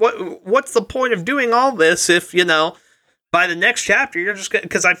 Don't like what's the point of doing all this if by the next chapter you're just gonna,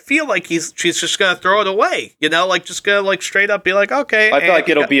 because I feel like she's just gonna throw it away. Like just gonna like straight up be like, okay. I feel like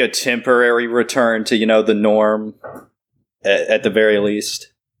it'll be a temporary return to the norm at the very least.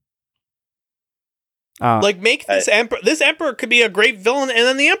 Like make this emperor. This emperor could be a great villain, and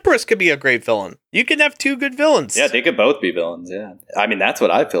then the empress could be a great villain. You can have two good villains. Yeah, they could both be villains. Yeah, I mean that's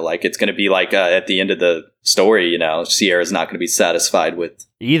what I feel like. It's going to be like at the end of the story. Sierra's not going to be satisfied with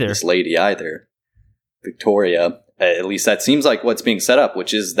this lady either, Victoria. At least that seems like what's being set up,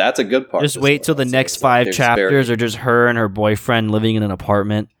 that's a good part. Just wait till the next 5 chapters are just her and her boyfriend living in an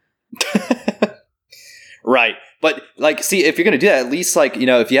apartment. Right. But, see, if you're going to do that, at least,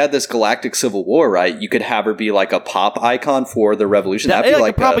 if you had this galactic civil war, right, you could have her be, a pop icon for the revolution. That'd be,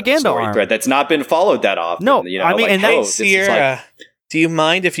 a propaganda story thread that's not been followed that often. No, I mean, and that's... Sierra, do you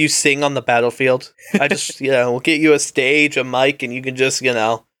mind if you sing on the battlefield? I just, we'll get you a stage, a mic, and you can just,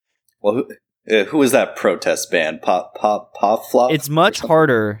 Well, who is that protest band? Pop Flop? It's much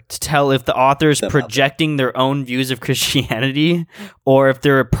harder to tell if the author's projecting their own views of Christianity or if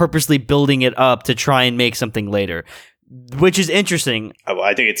they're purposely building it up to try and make something later, which is interesting.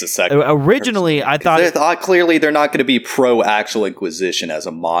 I think it's a second. Originally, I thought... clearly, they're not going to be pro-actual Inquisition as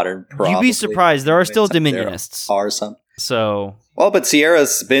a modern, probably. You'd be surprised. There are still Dominionists. There are some. So... Well, but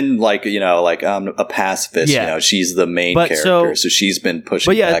Sierra's been a pacifist. Yeah. She's the main character, so she's been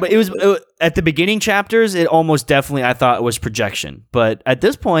pushing. But it was at the beginning chapters. It almost definitely I thought it was projection. But at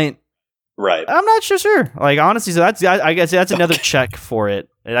this point, right, I'm not sure. Honestly, so I guess that's another check for it.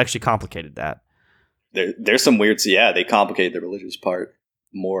 It actually complicated that. There's some weird. Yeah, they complicated the religious part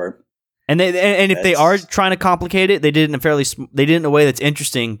more. And if they are trying to complicate it, they did it in a way that's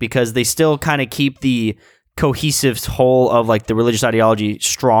interesting because they still kind of keep the cohesive whole of the religious ideology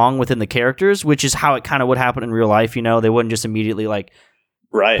strong within the characters, which is how it kind of would happen in real life. They wouldn't just immediately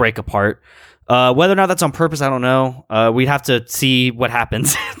break apart. Whether or not that's on purpose, I don't know. We'd have to see what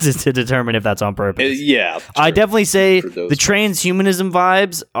happens to determine if that's on purpose. Yeah, sure. I definitely say the transhumanism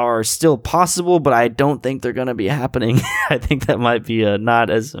vibes are still possible, but I don't think they're going to be happening. I think that might be not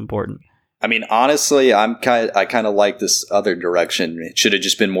as important. I mean, honestly, I kind of like this other direction. It should have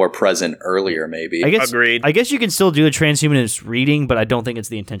just been more present earlier, maybe. Agreed. I guess you can still do a transhumanist reading, but I don't think it's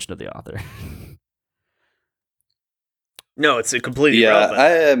the intention of the author. No, it's completely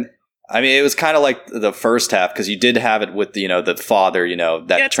irrelevant. I mean, it was kind of like the first half because you did have it with the father,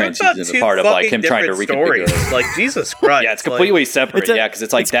 that transhumanism part of him trying to reconfigure. Like Jesus Christ. Yeah, it's completely separate. Because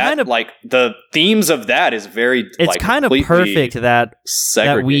it's like that. Kind of, the themes of that is very. It's kind of perfect that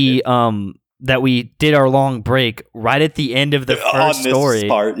we did our long break right at the end of the first story.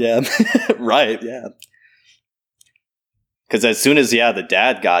 Part, yeah, right, yeah. Because as soon as the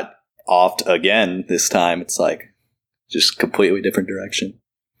dad got offed again this time, it's just completely different direction.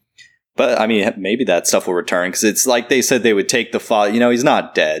 But, I mean, maybe that stuff will return, because it's like they said they would take the father. He's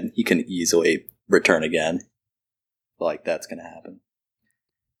not dead. He can easily return again. That's going to happen.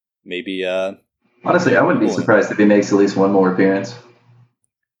 Maybe, honestly, I wouldn't be surprised if he makes at least one more appearance.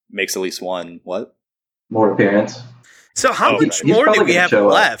 Makes at least one, what? More appearance. So how much more do we have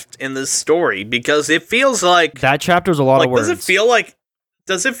left in this story? Because it feels like... That chapter's a lot of words. Does it feel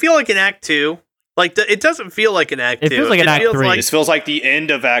like an Act 2? It doesn't feel like an Act 2. It feels like an Act 3. This feels like the end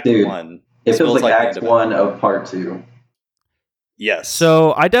of Act 1. It feels like Act 1 of Part 2. Yes.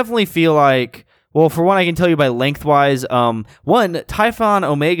 So I definitely feel like... Well, for one, I can tell you by lengthwise. Typhon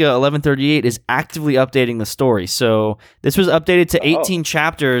Omega 1138 is actively updating the story. So this was updated to 18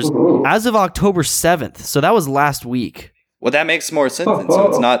 chapters as of October 7th. So that was last week. Well, that makes more sense. So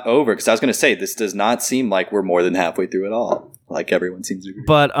it's not over. Because I was going to say, this does not seem like we're more than halfway through it all. Everyone seems to agree.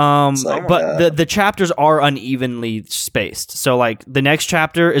 But the chapters are unevenly spaced. So the next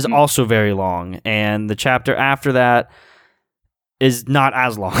chapter is also very long, and the chapter after that is not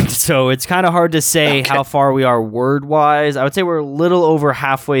as long. So it's kind of hard to say how far we are word wise. I would say we're a little over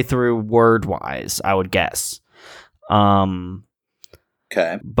halfway through word wise, I would guess.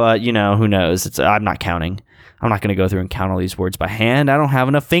 Okay. But, who knows? I'm not counting. I'm not going to go through and count all these words by hand. I don't have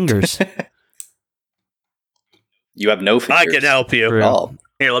enough fingers. You have no fingers. I can help you. Oh.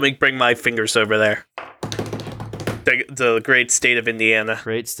 Here, let me bring my fingers over there. The great state of Indiana.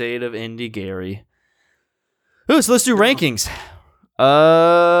 Great state of Indy, Gary. Ooh, so let's do rankings.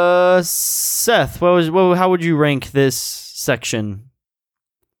 Seth, how would you rank this section?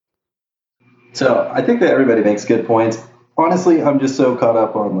 So I think that everybody makes good points. Honestly, I'm just so caught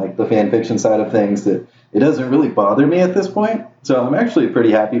up on like the fan fiction side of things that it doesn't really bother me at this point. So I'm actually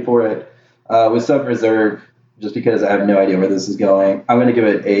pretty happy for it. With some reserve, just because I have no idea where this is going, I'm going to give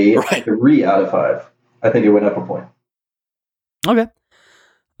it a 3 out of 5. I think it went up a point. Okay.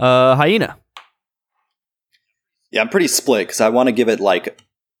 Hyena. Yeah, I'm pretty split because I want to give it like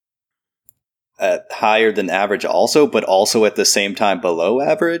higher than average also, but also at the same time below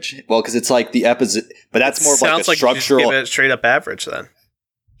average. Well, because it's like the episode, but that's more like a structural. You just give it straight up average then.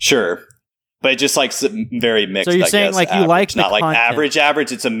 Sure. But it just like very mixed. So you're saying like average. You like not the like content.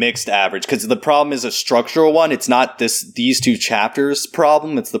 average. It's a mixed average because the problem is a structural one. It's not these 2 chapters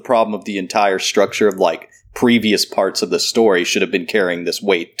problem. It's the problem of the entire structure of like previous parts of the story should have been carrying this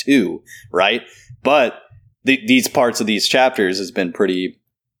weight too, right? But these parts of these chapters has been pretty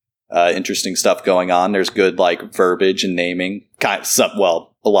interesting stuff going on. There's good like verbiage and naming, a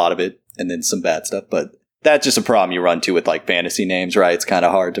lot of it, and then some bad stuff. But that's just a problem you run to with like fantasy names, right? It's kind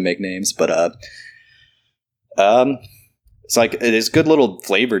of hard to make names, but it's like it is good little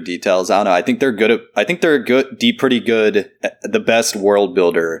flavor details. I don't know. I think they're good. Pretty good. The best world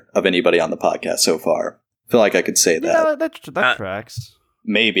builder of anybody on the podcast so far. I feel like I could say that. Yeah, that tracks.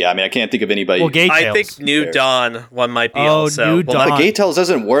 Maybe. I mean, I can't think of anybody. Well, I think New Dawn one might be also. New Dawn. But Gay Tales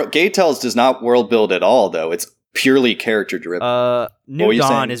doesn't work. Gay Tales does not world build at all, though. It's purely character driven. New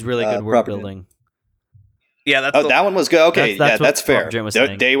Dawn is really good world building. Yeah, that one was good. Okay, that's fair.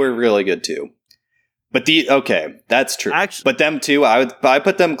 They were really good too. But that's true. Actually, but them two, I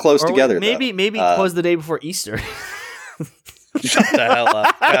put them close together. Maybe it was the day before Easter. Shut the hell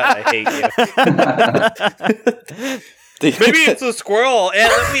up! God, I hate you. Maybe it's a squirrel,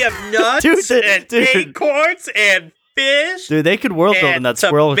 and then we have nuts and acorns and fish. Dude, they could world build in that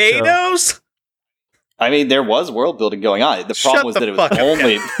squirrel show. Tomatoes. I mean, there was world building going on. The problem was that it was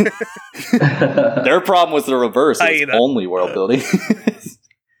only. Their problem was the reverse. It was only world building.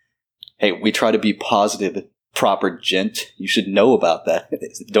 Hey, we try to be positive, proper gent. You should know about that.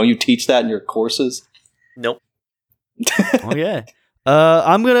 Don't you teach that in your courses? Nope. Oh yeah.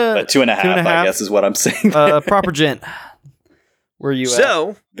 I'm gonna 2.5. I guess is what I'm saying. Proper gent. Where you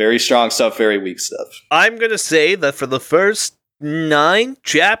at? Very strong stuff, very weak stuff. I'm gonna say that for the first 10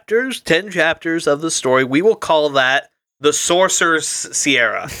 chapters of the story, we will call that the Sorcerer's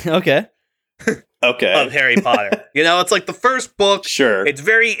Sierra. Okay. Of Harry Potter. It's like the first book. Sure. It's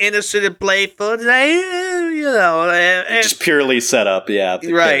very innocent and playful. Just purely set up, yeah.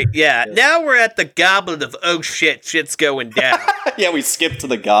 Right, yeah. Now we're at the Goblet of shit's going down. Yeah, we skipped to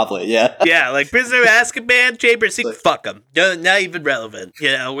the Goblet, yeah. Yeah, like Prisoner of Azkaban, Chamber of Secrets, fuck them. Not even relevant.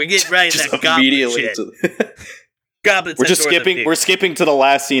 We get right in that Goblet shit. Goblet. We're skipping to the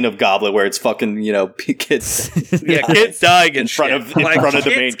last scene of Goblet where it's fucking, kids. Yeah, kids dying in front of the main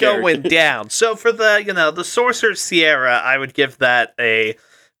character. Going down. So for the Sorcerer's Sierra, I would give that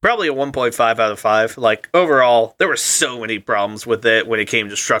probably a 1.5 out of 5. Like, overall, there were so many problems with it when it came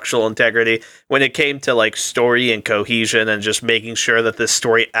to structural integrity, when it came to, like, story and cohesion and just making sure that this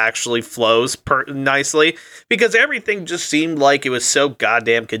story actually flows nicely, because everything just seemed like it was so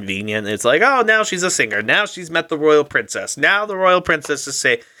goddamn convenient. It's like, oh, now she's a singer. Now she's met the royal princess. Now the royal princess is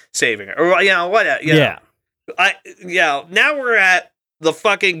saving her. Or, whatever. Now we're at the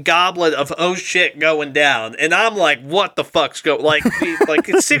fucking Goblet of shit going down, and I'm like, what the fuck's going? Like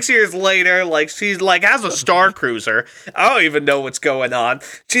 6 years later, like she's like has a Star Cruiser. I don't even know what's going on.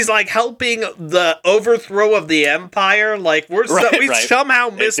 She's like helping the overthrow of the Empire. Like we somehow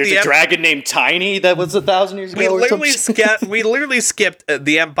missed There's a dragon named Tiny that was 1,000 years ago. We literally skipped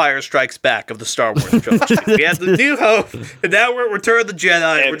the Empire Strikes Back of the Star Wars trilogy. We had the New Hope, and now we're Return of the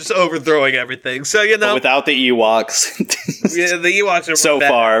Jedi. And we're just overthrowing everything. So but without the Ewoks. Yeah, the Ewoks are so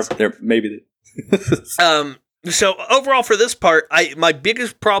far. There maybe. So overall for this part, my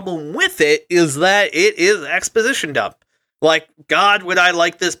biggest problem with it is that it is exposition dump. Like, God, would I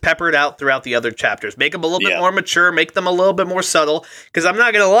like this peppered out throughout the other chapters? Make them a little bit more mature, make them a little bit more subtle. Because I'm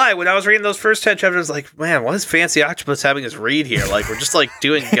not gonna lie, when I was reading those first 10 chapters, I was like, man, what is Fancy Octopus having us read here? Like, we're just like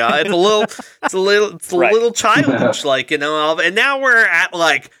doing God. It's a little childish, like, and now we're at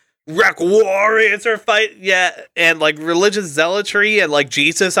like Wreck warriors are fight, and like religious zealotry and like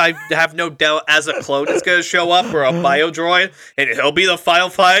Jesus, I have no doubt as a clone is gonna show up or a biodroid, and he'll be the final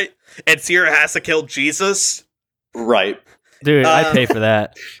fight, and Sierra has to kill Jesus. Right, dude, I'd pay for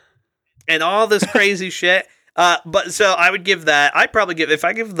that. And all this crazy shit. But so I would give that. I'd probably give if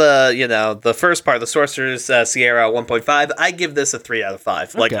I give the first part, the Sorcerer's Sierra 1.5. I give this a 3 out of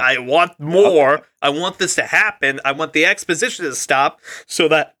 5. Okay. Like I want more. Okay. I want this to happen. I want the exposition to stop so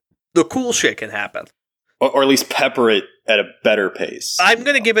that the cool shit can happen. Or at least pepper it at a better pace. I'm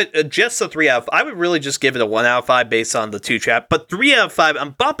going to give it just a 3 out of 5. I would really just give it a 1 out of 5 based on the 2 chap. But 3 out of 5,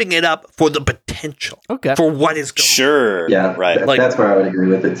 I'm bumping it up for the potential. Okay. For what is going on. Sure. Yeah, right. That's where I would agree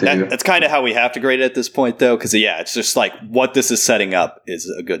with it too. That's kind of how we have to grade it at this point, though. Because, it's just like what this is setting up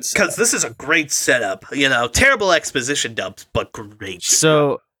is a good setup. Because this is a great setup. Terrible exposition dumps, but great.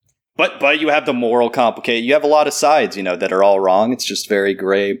 So... But you have the moral complication. You have a lot of sides, that are all wrong. It's just very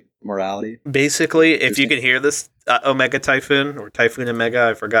gray morality. Basically, if you can hear this, Omega Typhoon or Typhoon Omega,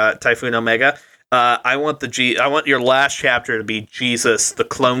 I forgot Typhoon Omega. I want your last chapter to be Jesus, the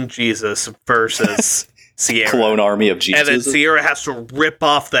clone Jesus versus Sierra. Clone army of Jesus. And then Sierra has to rip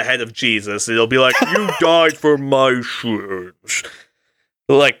off the head of Jesus. It'll be like, you died for my sins.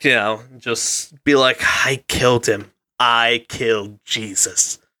 Like, just be like, I killed him. I killed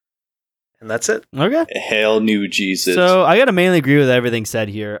Jesus. And that's it. Okay. Hail new Jesus. So I gotta mainly agree with everything said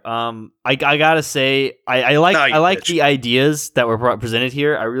here. I gotta say I like the ideas that were presented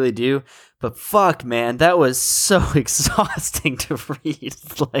here. I really do. But fuck, man, that was so exhausting to read.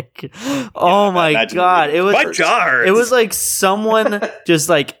 Like, oh my god, it was. It was like someone just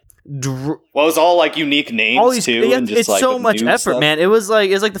like. Well, it was all like unique names too. Yeah, and just, it's like, so much effort, stuff. man. It's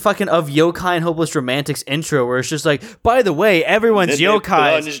like the fucking of Yokai and Hopeless Romantics intro, where it's just like, by the way, everyone's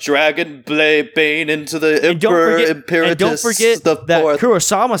yokai. Plunge Dragon Blade Bane into the Emperor Imperatus. And don't forget that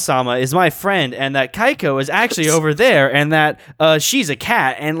Kurosama-sama is my friend, and that Kaiko is actually over there, and that she's a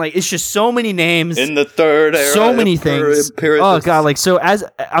cat, and like it's just so many names in the third era. So many things. Imperatus. Oh god, like so. As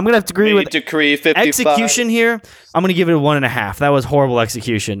I'm gonna have to agree with Decree 55. Execution here. I'm gonna give it a 1.5. That was horrible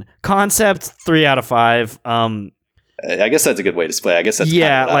execution. Concept 3 out of 5. I guess that's a good way to play. I guess that's kind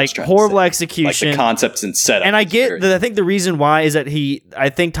of what I was trying horrible to say. execution, like the concepts and setup. And I get that. I think the reason why is that I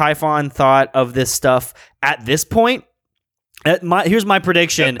think Typhon thought of this stuff at this point. Here's my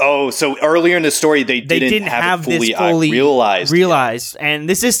prediction. So earlier in the story, they didn't have it fully realized, and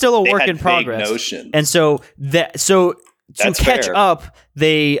this is still a work in progress. Notion. And so to catch up,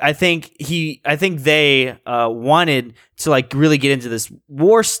 I think they wanted to like really get into this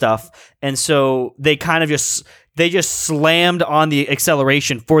war stuff, and so they kind of just slammed on the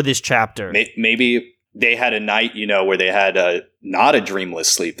acceleration for this chapter. Maybe they had a night, where they had not a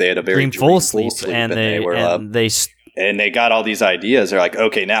dreamless sleep. They had a very dreamful sleep, and they got all these ideas. They're like,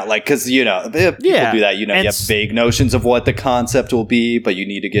 okay, now, like, because people do that. You have vague notions of what the concept will be, but you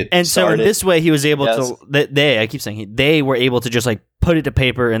need to get and started. So in this way, he was able to. I keep saying they were able to just like put it to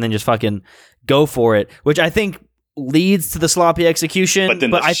paper and then just fucking go for it, which I think leads to the sloppy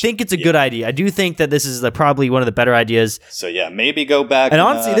execution. But I think it's a good idea. I do think that this is probably one of the better ideas. So maybe go back and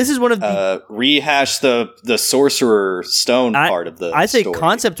honestly, this is one of the rehash the Sorcerer Stone part of the. I think story.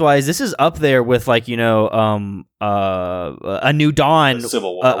 Concept wise, this is up there with like a New Dawn,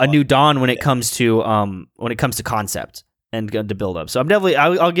 a New Dawn when it comes to concept and to build up. So I'm definitely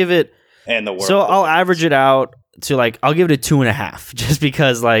I'll give it. And the world. So I'll average it out to like I'll give it a 2.5 just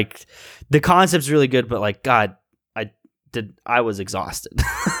because like the concept's really good, but like God. I was exhausted.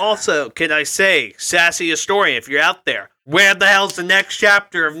 Also, can I say, Sassy Historian, if you're out there, where the hell's the next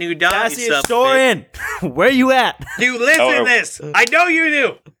chapter of New Dawn? Sassy Historian, where you at? You listen to this. I know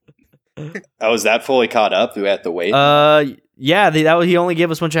you do. Is that fully caught up? Do we have to wait? Yeah, he only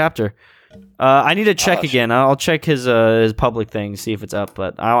gave us one chapter. I need to check again. I'll check his public thing, see if it's up.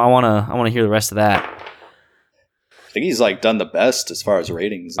 But I wanna hear the rest of that. I think he's like done the best as far as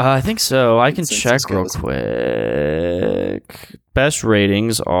ratings. I think so. I can check real quick. Best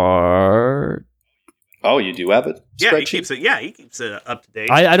ratings are. Oh, you do have it? Yeah, he keeps it up to date.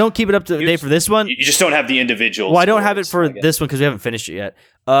 I don't keep it up to date for this one. You just don't have the individual. Well, I don't have it for this one because we haven't finished it yet.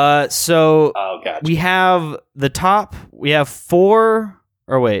 Gotcha. We have the top. We have 4.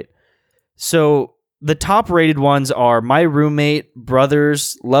 Or wait. So the top rated ones are My Roommate,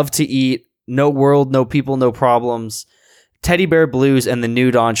 Brothers, Love to Eat, No World, No People, No Problems, Teddy Bear Blues, and The New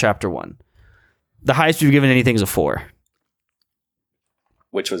Dawn Chapter 1. The highest we've given anything is a 4.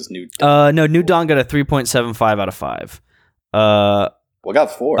 Which was New Dawn? No, New Dawn got a 3.75 out of 5. What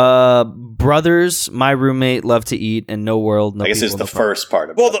got 4? Brothers, My Roommate, Love to Eat, and No World. No I guess it's the first part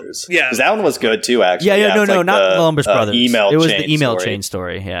of Brothers. Yeah, because that one was good too. Actually, no, not Columbus Brothers. Email it was chain the email story. chain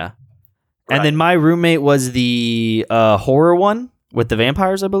story. Yeah, right. And then My Roommate was the horror one with the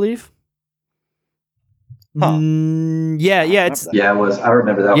vampires, I believe. Huh. It's it was. I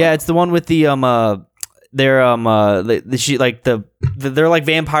remember that. Yeah, it's the one with the they're like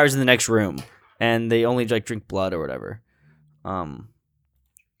vampires in the next room, and they only like drink blood or whatever.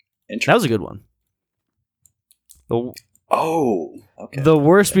 That was a good one. Okay. The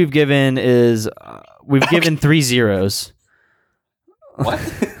worst we've given is we've given 3 zeros. What?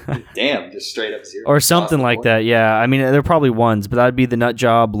 Damn, just straight up 0. Or something like that, yeah. I mean, they're probably ones, but that'd be The Nut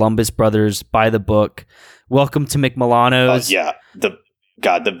Job, Lumbus Brothers, By the Book, Welcome to McMilano's. Yeah, the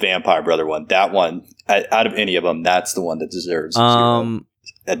Vampire Brother one. That one, out of any of them, that's the one that deserves 0.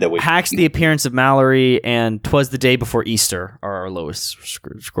 Hacks the Appearance of Mallory and 'Twas the Day Before Easter are our lowest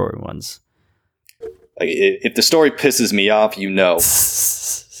scoring ones. Like, if the story pisses me off,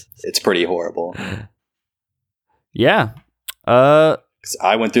 it's pretty horrible. Yeah. I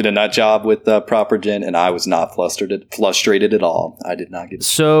went through the Nut Job with Proper Gin, and I was not frustrated at all. I did not get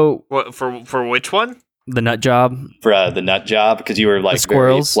so what, for which one? The Nut Job. For the Nut Job, because you were like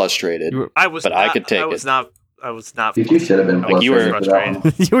very frustrated. I was not. You should have been like,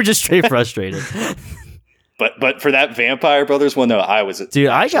 frustrated. You were just straight frustrated. But for that Vampire Brothers one, though, I was. Dude,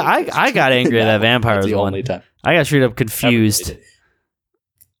 I got angry at that Vampires one. Only time. I got straight up confused.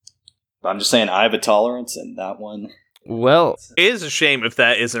 I'm just saying, I have a tolerance, and that one. Well, it is a shame if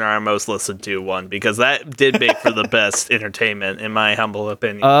that isn't our most listened to one, because that did make for the best entertainment, in my humble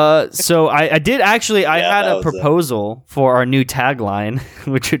opinion. So I did actually. I had a proposal for our new tagline,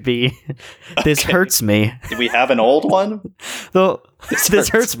 which would be "This hurts me." Do we have an old one? This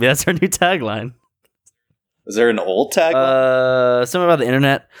hurts me. That's our new tagline. Is there an old tagline? Something about the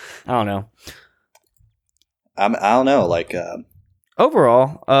internet. I don't know. I don't know. Like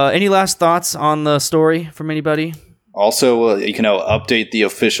overall, any last thoughts on the story from anybody? Also, update the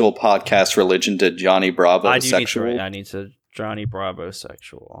official podcast religion to Johnny Bravo sexual. I need to Johnny Bravo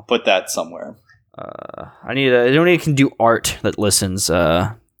sexual. Put that somewhere. Anyone can do art that listens.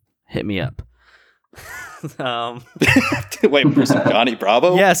 Hit me up. Wait, for some Johnny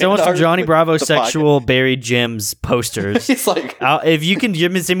Bravo? Yeah, someone from Johnny Bravo sexual buried Jim's posters. He's like, if you can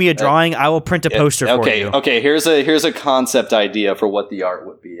send me a drawing, I will print a poster for you. Okay, here's a concept idea for what the art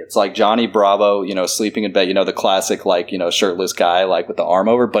would be. It's like Johnny Bravo, sleeping in bed, the classic shirtless guy with the arm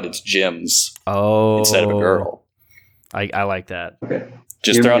over, but it's Jim's instead of a girl. I like that. Okay.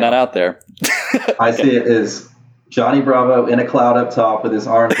 Just throwing that out there. I see it as Johnny Bravo in a cloud up top with his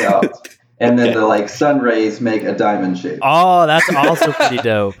arms out. And then the sun rays make a diamond shape. Oh, that's also pretty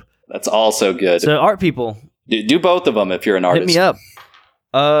dope. That's also good. So art people, do both of them if you're an artist. Hit me up.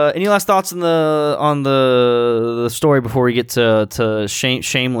 Any last thoughts on the story before we get to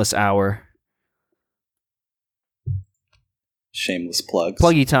shameless hour? Shameless plugs.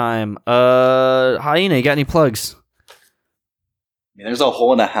 Pluggy time. Hyena, you got any plugs? I mean, there's a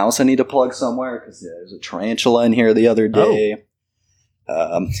hole in the house I need to plug somewhere because there's a tarantula in here the other day.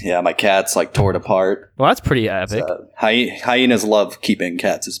 My cat's tore it apart. Well, that's pretty epic. Hyenas love keeping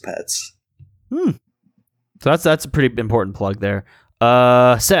cats as pets. So that's a pretty important plug there.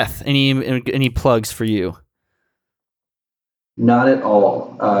 Seth, any plugs for you? Not at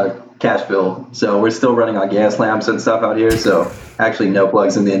all. Cash bill. So we're still running on gas lamps and stuff out here. So actually, no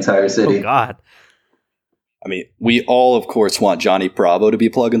plugs in the entire city. Oh God. I mean, we all, of course, want Johnny Bravo to be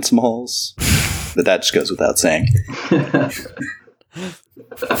plugging some holes, but that just goes without saying. God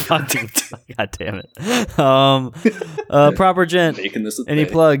damn it. Proper Gent. Any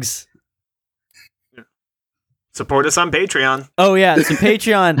plugs? Support us on Patreon. Oh yeah, so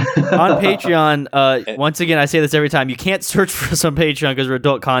Patreon. On Patreon, once again, I say this every time. You can't search for us on Patreon because we're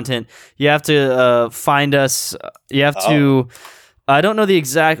adult content. You have to find us. You have to. I don't know the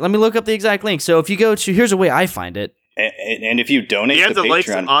exact. Let me look up the exact link. So if you go to, here's a way I find it. And if you donate, you have the links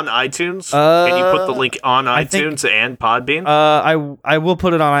on iTunes. Can you put the link on iTunes and Podbean? I will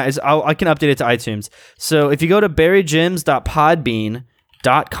put it on. I can update it to iTunes. So if you go to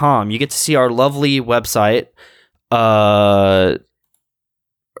berrygyms.podbean.com, you get to see our lovely website. Where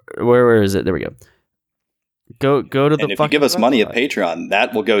is it? There we go. Go to the. And if you give us money at Patreon,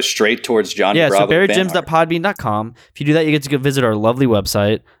 that will go straight towards Johnny Bravo. So berrygyms.podbean.com. If you do that, you get to go visit our lovely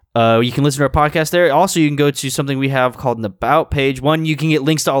website. You can listen to our podcast there. Also, you can go to something we have called an About page. One, you can get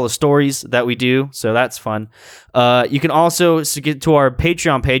links to all the stories that we do, so that's fun. You can also get to our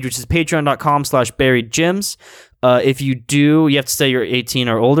Patreon page, which is patreon.com/buriedgyms. If you do, you have to say you're 18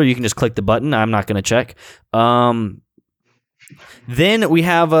 or older. You can just click the button. I'm not going to check. Then we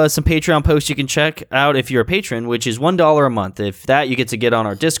have some Patreon posts you can check out if you're a patron, which is $1 a month. If that, you get to get on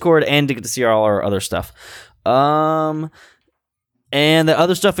our Discord and to get to see all our other stuff. And the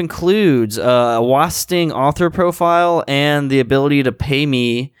other stuff includes a Wasting author profile and the ability to pay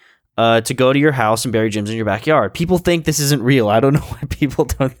me to go to your house and bury Jims in your backyard. People think this isn't real. I don't know why people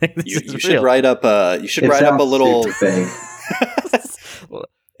don't think this is real. You should write up a little.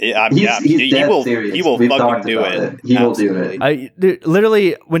 He will fucking do it. He will do it.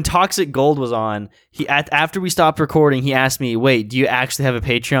 Literally, when Toxic Gold was on, after we stopped recording, he asked me, "Wait, do you actually have a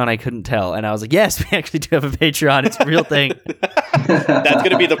Patreon?" I couldn't tell, and I was like, "Yes, we actually do have a Patreon. It's a real thing." That's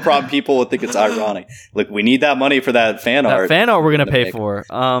gonna be the problem. People will think it's ironic. Look, we need that money for that fan art. Fan art we're gonna pay for.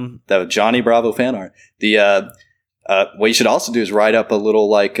 That Johnny Bravo fan art. What you should also do is write up a little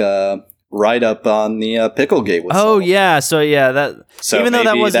write up on the Picklegate. Oh yeah, even though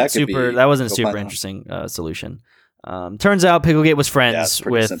that wasn't a super interesting solution. Turns out Picklegate was friends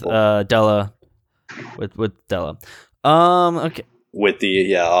with Della, with Della. Okay. With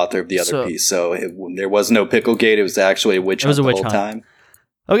the author of the other piece, so there was no Picklegate. It was actually a witch hunt the whole time.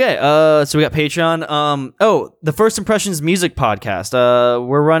 Okay, so we got Patreon. The First Impressions Music Podcast.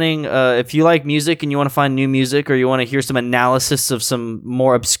 We're running, if you like music and you want to find new music or you want to hear some analysis of some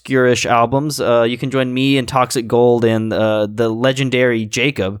more obscure-ish albums, you can join me and Toxic Gold and the legendary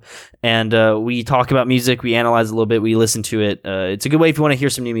Jacob. And we talk about music, we analyze a little bit, we listen to it. It's a good way if you want to hear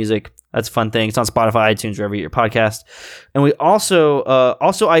some new music. That's a fun thing. It's on Spotify, iTunes, wherever you get your podcast. And we also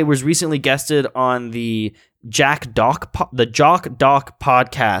I was recently guested on the Jock Doc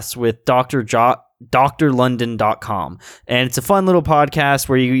podcast with drlondon.com, and it's a fun little podcast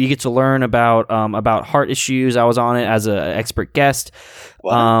where you get to learn about heart issues. I was on it as an expert guest.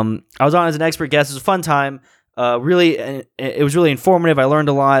 Wow. I was on as an expert guest. It was a fun time. It was really informative. I learned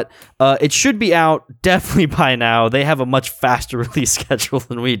a lot. It should be out definitely by now. They have a much faster release schedule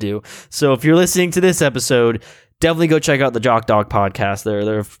than we do. So if you're listening to this episode, definitely go check out the Jock Dog podcast.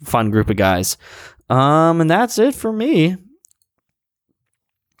 They're a fun group of guys. And that's it for me.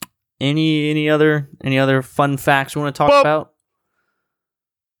 Any other fun facts you want to talk about?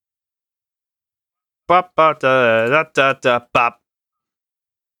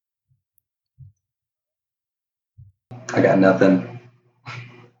 I got nothing.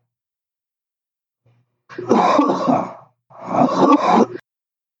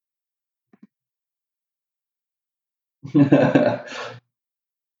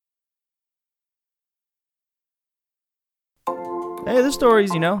 Hey, the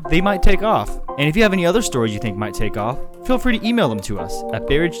stories, they might take off. And if you have any other stories you think might take off, feel free to email them to us at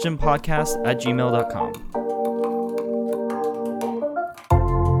buriedgympodcast@gmail.com.